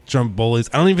wrong. Strombolis.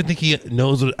 I don't even think he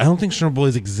knows. I don't think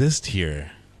Strombolis exist here.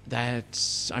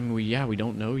 That's. I mean, we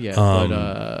don't know yet, Um,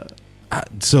 but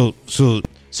So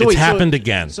it's wait, happened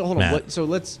again. So hold on.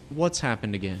 Matt. What's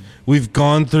happened again? We've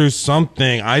gone through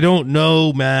something. I don't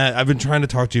know, Matt. I've been trying to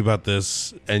talk to you about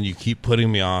this, and you keep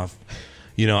putting me off.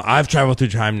 You know, I've traveled through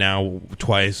time now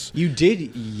twice. You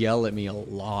did yell at me a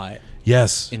lot.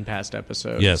 Yes. In past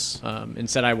episodes. Yes. And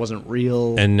said I wasn't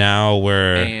real. And now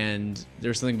we're... And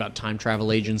there's something about time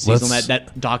travel agencies Let's- on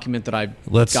that document that I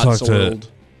Let's got talk soiled. to...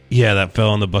 Yeah, that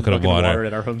fell in the bucket of water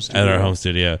at our home studio. At our home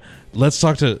studio. Let's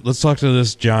talk to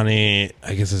this Johnny.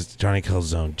 I guess it's Johnny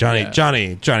Calzone. Johnny. Hey,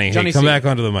 Johnny come C. back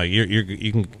onto the mic.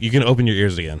 You can open your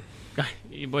ears again.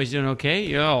 You boys doing okay?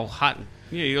 You're all hot.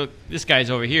 You look, this guy's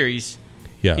over here. He's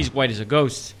white as a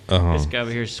ghost. Uh-huh. This guy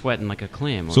over here is sweating like a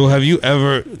clam. So have you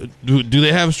ever? Do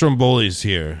they have Strombolis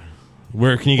here?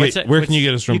 Where can you What's get? that? Where can you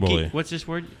get a Stromboli? What's this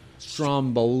word?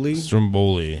 Stromboli.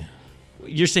 Stromboli.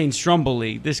 You're saying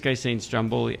Stromboli. This guy's saying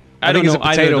Stromboli. I don't think know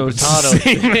it's either potato, of those.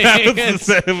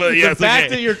 The fact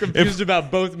that you're confused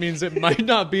about both means it might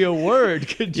not be a word.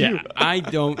 Could you? Yeah, I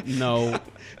don't know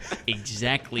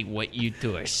exactly what you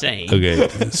two are saying. Okay,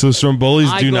 so Strombolis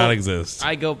I do go- not exist.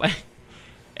 I go by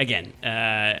again.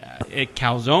 A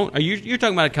calzone. Are you're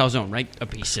talking about a calzone, right? A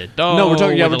piece of dough. No, we're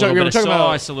talking- yeah, with we're a little talking- bit we're of talking about-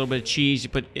 sauce, a little bit of cheese.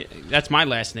 But that's my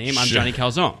last name. I'm Sure. Johnny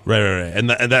Calzone. Right. And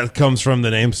that comes from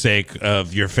the namesake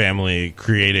of your family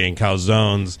creating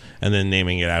calzones and then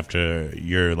naming it after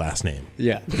your last name.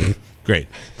 Yeah. Great.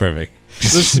 Perfect. The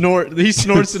snort. He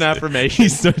snorts an affirmation. He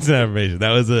snorts an affirmation.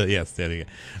 That was a yes. There you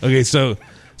go. Okay, so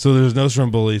there's no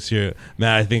Strombolis here,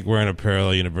 Matt. I think we're in a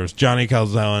parallel universe. Johnny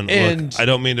Calzone. And- Look, I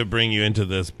don't mean to bring you into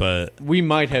this, but We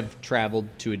might have traveled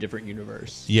to a different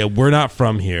universe. yeah, we're not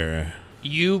from here.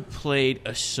 You played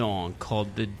a song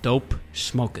called "The Dope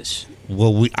Smokers."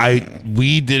 Well,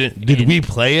 we didn't. Did we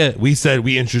play it? We said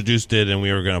we introduced it and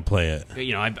we were going to play it.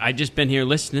 You know, I just been here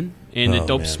listening, and the Oh,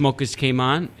 Dope man. Smokers came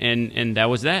on, and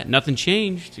that was that. Nothing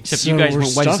changed except So you guys we're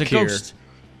went white as a stuck here. ghost.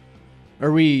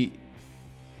 Are we?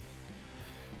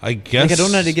 I guess. Like, I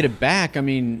don't know how to get it back. I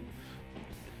mean,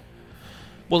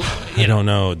 Well, I don't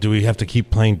know. Do we have to keep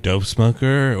playing Dope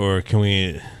Smoker, or can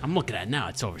we? I'm looking at it now.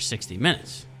 It's over 60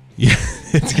 minutes. Yeah,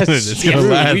 it's gonna true.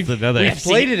 last We've another.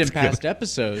 played it in past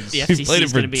episodes. The We FCC played it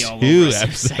is for going to be all 2 over us in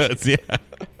a second. episodes.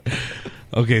 Yeah.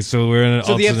 Okay, so we're in an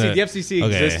So the alternate. FCC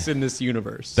okay. exists in this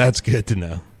universe. That's good to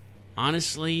know.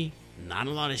 Honestly, not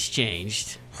a lot has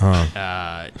changed.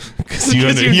 Huh? Because you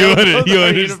you know both you our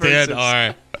understand. universes. All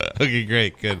right. Okay,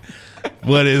 great, good.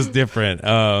 What is different?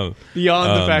 Beyond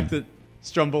the fact that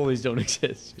Strombolis don't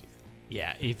exist.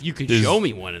 Yeah, if you could Is- show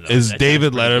me one of those. Is that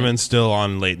David sounds pretty Letterman good. still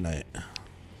on late night?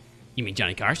 You mean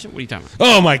Johnny Carson? What are you talking about?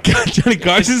 Oh my God, Johnny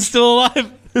Carson's still alive.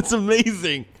 That's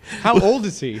amazing. How old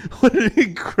is he? What an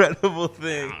incredible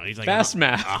thing. Oh, he's like Fast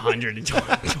math.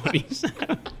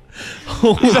 127.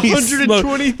 Holy He's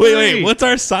 123. smoke. Wait, what's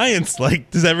our science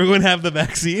like? Does everyone have the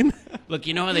vaccine? Look,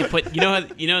 you know how they put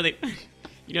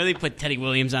they put Teddy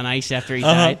Williams on ice after he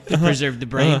died to preserve the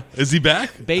brain. Is he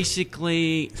back?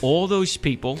 Basically, all those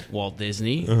people, Walt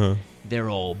Disney, they're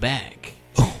all back.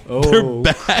 Oh,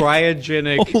 back.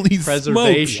 cryogenic Holy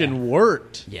preservation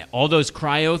worked. Yeah, all those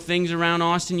cryo things around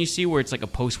Austin you see where it's like a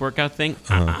post-workout thing.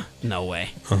 No way.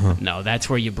 No, that's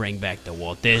where you bring back the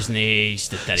Walt Disneys,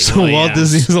 the Teddy So Williams, Walt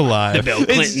Disney's the alive. Bill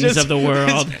Clintons of the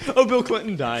world. Oh, Bill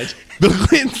Clinton died. Bill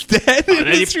Clinton's dead in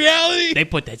they- this reality? They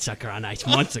put that sucker on ice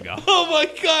months ago. Oh my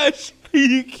gosh. Are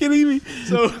you kidding me?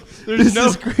 So there's This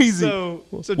is crazy. So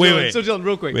Wait. Dylan,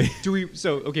 real quick. Wait. Do we?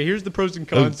 So okay, here's the pros and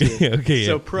cons. Okay, here. okay,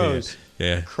 So yeah, pros.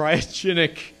 Yeah.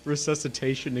 Cryogenic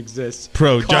resuscitation exists.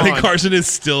 Pro, Johnny Con, Carson is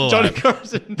still Johnny alive.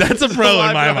 Carson. That's a is pro in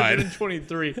alive my at mind.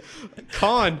 123.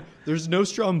 Con. There's no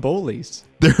Strombolis,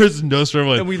 There is no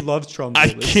Stromboli. and we love Strombolis.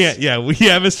 I can't. Yeah, we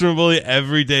have a Stromboli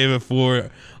every day before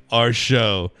our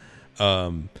show.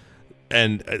 And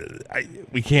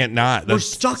we can't not. We're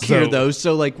stuck here, though,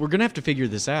 so like we're gonna have to figure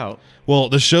this out. Well,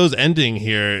 the show's ending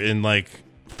here in like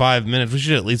 5 minutes. We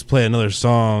should at least play another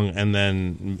song and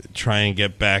then try and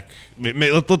get back.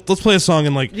 Let's play a song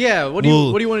and like. Yeah. What do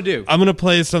you want to do? I'm gonna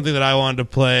play something that I wanted to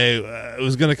play. It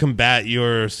was gonna combat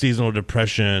your seasonal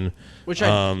depression, which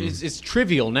is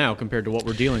trivial now compared to what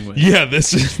we're dealing with. Yeah,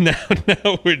 this is now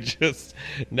we're just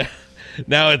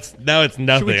now it's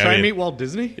nothing. Should we try and meet Walt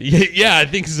Disney? Yeah, I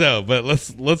think so. But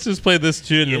let's just play this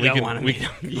tune and we can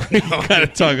kind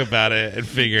of talk about it and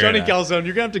figure it out. Johnny Calzone,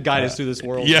 you're gonna have to guide us through this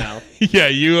world now. Yeah,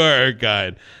 you are our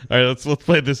guide. All right, let's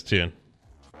play this tune.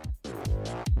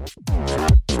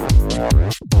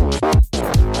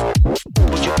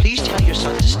 Would you please tell your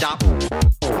son to stop?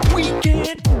 We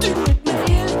can't do it,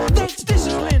 man. That's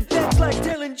discipline. That's like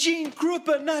telling Gene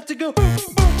Krupa not to go. Boom,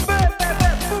 boom, boom, ba, ba,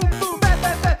 ba, boom, boom, ba,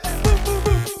 ba, ba.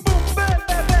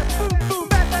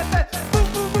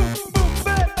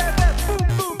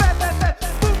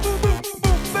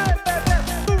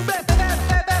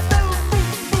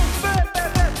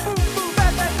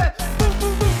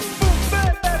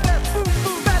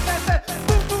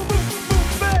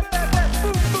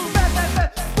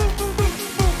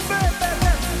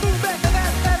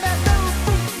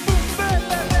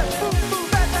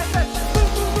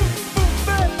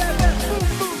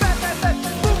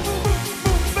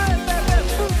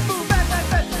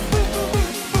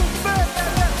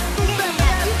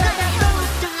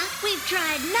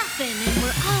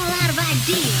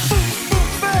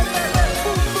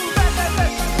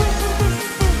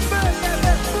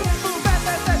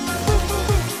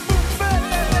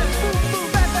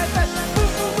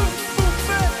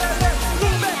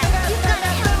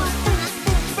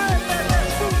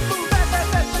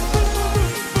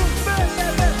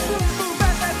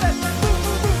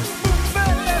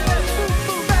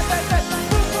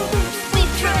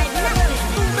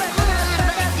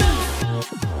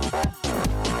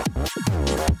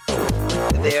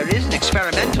 There is an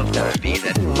experimental therapy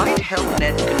that might help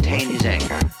Ned contain his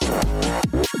anger.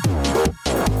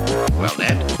 Well,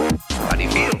 Ned, how do you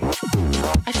feel?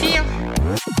 I feel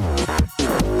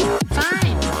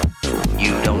fine.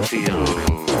 You don't feel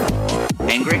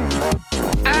angry?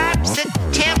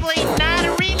 Positively not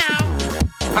a Reno.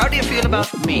 How do you feel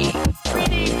about me?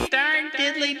 Pretty darn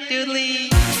diddly doodly.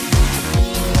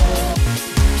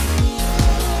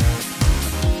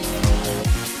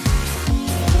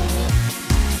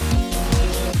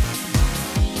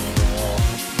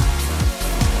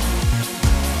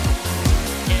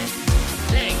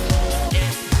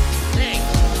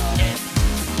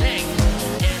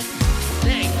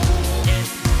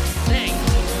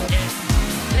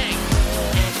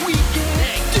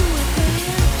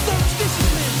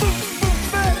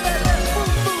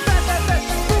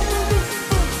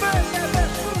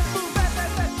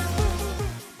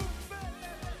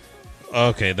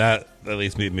 Okay, that at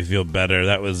least made me feel better.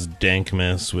 That was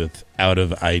Dankmas with Out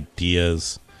of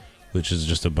Ideas, which is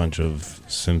just a bunch of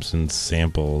Simpsons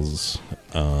samples.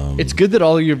 It's good that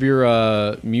all of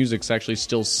your music's actually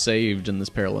still saved in this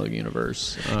parallel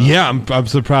universe. Yeah, I'm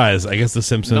surprised. I guess the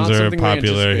Simpsons are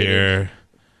popular here.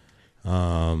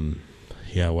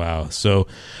 Yeah, wow. So,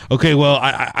 okay, well,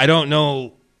 I don't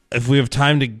know if we have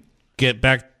time to get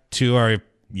back to our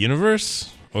universe.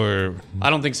 Or I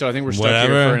don't think so. I think we're stuck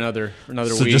whatever. here for another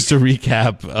so week. Just to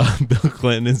recap, Bill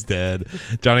Clinton is dead.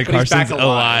 Johnny Carson's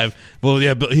alive. Well,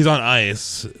 yeah, but he's on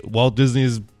ice. Walt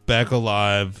Disney's back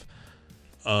alive.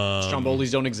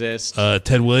 Strombolis don't exist.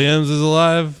 Ted Williams is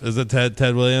alive. Is it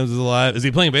Ted Williams is alive? Is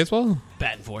he playing baseball?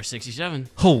 Batting .467.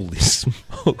 Holy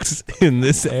smokes! In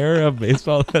this era of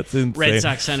baseball, that's insane. Red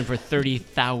Sox signed him for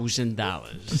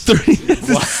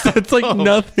 $30,000. That's like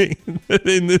nothing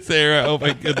in this era. Oh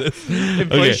my goodness!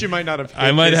 Inflation might not have.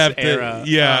 I might have era. to.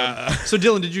 Yeah. So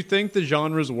Dylan, did you think the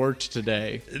genres worked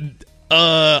today?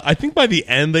 I think by the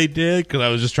end they did, because I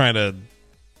was just trying to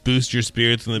boost your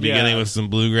spirits in the beginning with some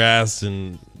bluegrass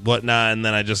and whatnot, and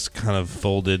then I just kind of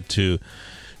folded to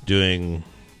doing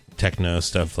techno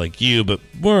stuff like you, but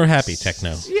more happy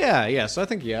techno. Yeah. So I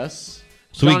think yes.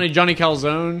 So Johnny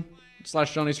Calzone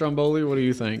 / Johnny Stromboli. What do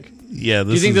you think? Yeah.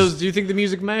 Do you think the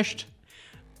music meshed?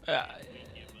 I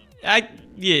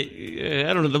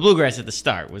don't know. The bluegrass at the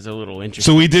start was a little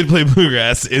interesting. So we did play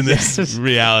bluegrass in this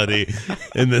reality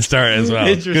in the start as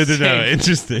well. Good to know.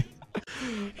 Interesting.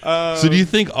 So do you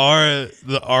think our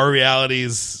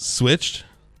realities switched?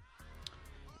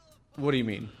 What do you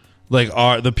mean? Like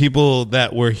the people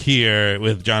that were here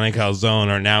with Johnny Calzone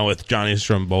are now with Johnny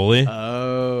Stromboli?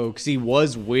 Oh, because he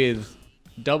was with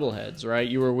Doubleheads, right?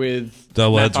 You were with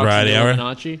Doubleheads Variety Hour.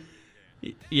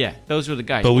 Yeah, those were the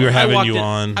guys. But we were I having walked you in-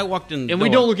 on. I walked in, the And we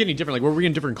door. don't look any different. Like, were we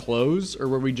in different clothes, or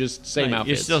were we just same Right,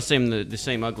 outfits? You're still the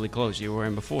same ugly clothes you were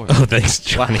wearing before. Oh, thanks,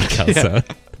 Johnny Calzone.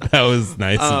 That was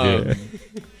nice of you.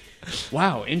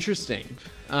 Wow, interesting.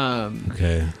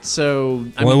 Okay. So,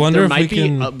 Well, I wonder there if might we be,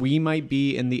 can- we might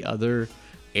be in the other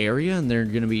area, and they're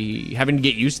going to be having to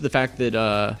get used to the fact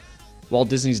that Walt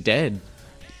Disney's dead.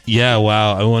 Yeah,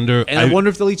 wow. I wonder. And I wonder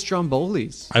if they'll eat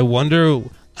Strombolis. I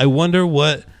wonder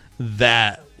what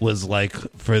that was like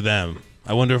for them.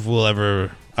 I wonder if we'll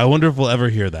ever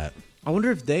hear that. I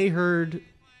wonder if they heard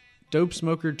Dope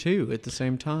Smoker 2 at the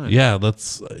same time. Yeah,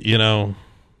 let's, I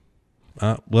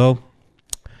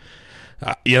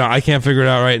can't figure it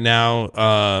out right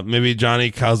now. Maybe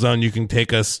Johnny Calzone, you can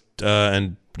take us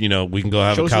and we can go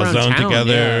have Show a us around calzone town,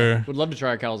 together. yeah. Would love to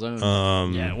try a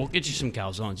calzone. Yeah, we'll get you some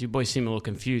calzones. You boys seem a little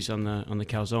confused on the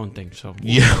calzone thing. So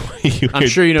Yeah, I'm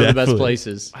sure you know the best definitely.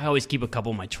 places. I always keep a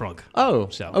couple in my trunk. Oh,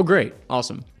 great.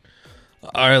 Awesome.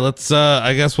 All right, let's.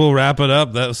 I guess we'll wrap it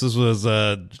up. This was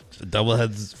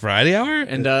Doubleheads Friday Hour,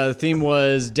 And the theme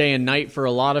was day and night for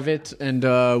a lot of it, and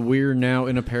we're now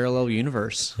in a parallel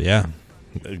universe. yeah.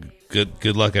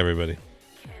 Good luck, everybody.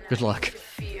 Good luck.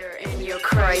 In your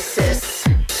crisis,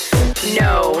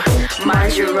 no,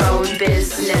 mind your own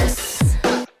business.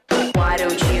 Why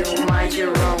don't you mind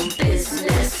your own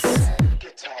business?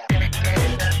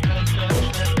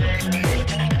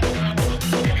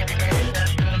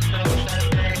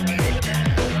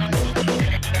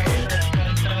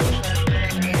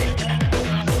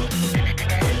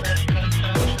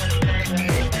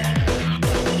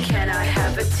 Can I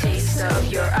have a taste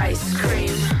of your ice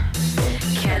cream?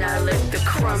 Can I lick the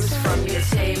crumbs from your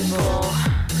table?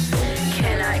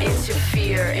 Can I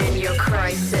interfere in your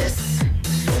crisis?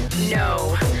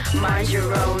 No, mind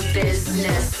your own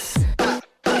business.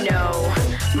 No,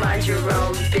 mind your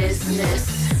own business.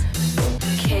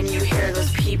 Can you hear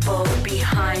those people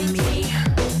behind me?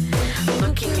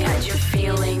 Looking at your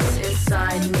feelings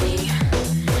inside me.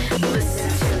 Listen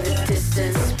to the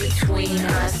distance between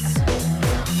us.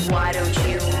 Why don't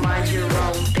you mind your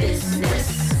own business?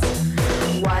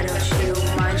 Why don't you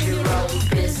mind your own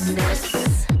business?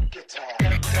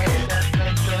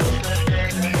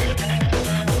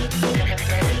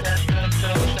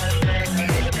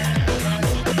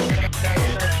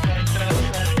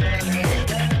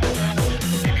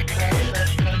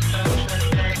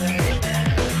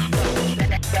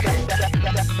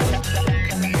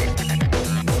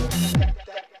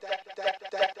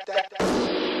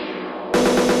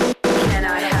 Can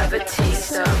I have a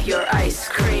taste of your ice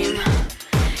cream?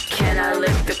 Can I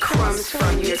lick the crumbs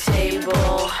from your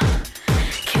table?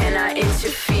 Can I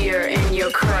interfere in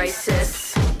your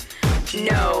crisis?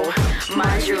 No,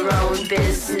 mind your own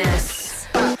business.